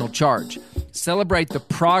additional charge. Celebrate the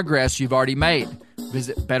progress you've already made.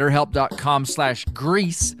 Visit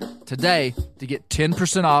BetterHelp.com/Grease today to get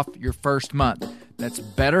 10% off your first month. That's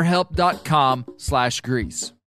BetterHelp.com/Grease.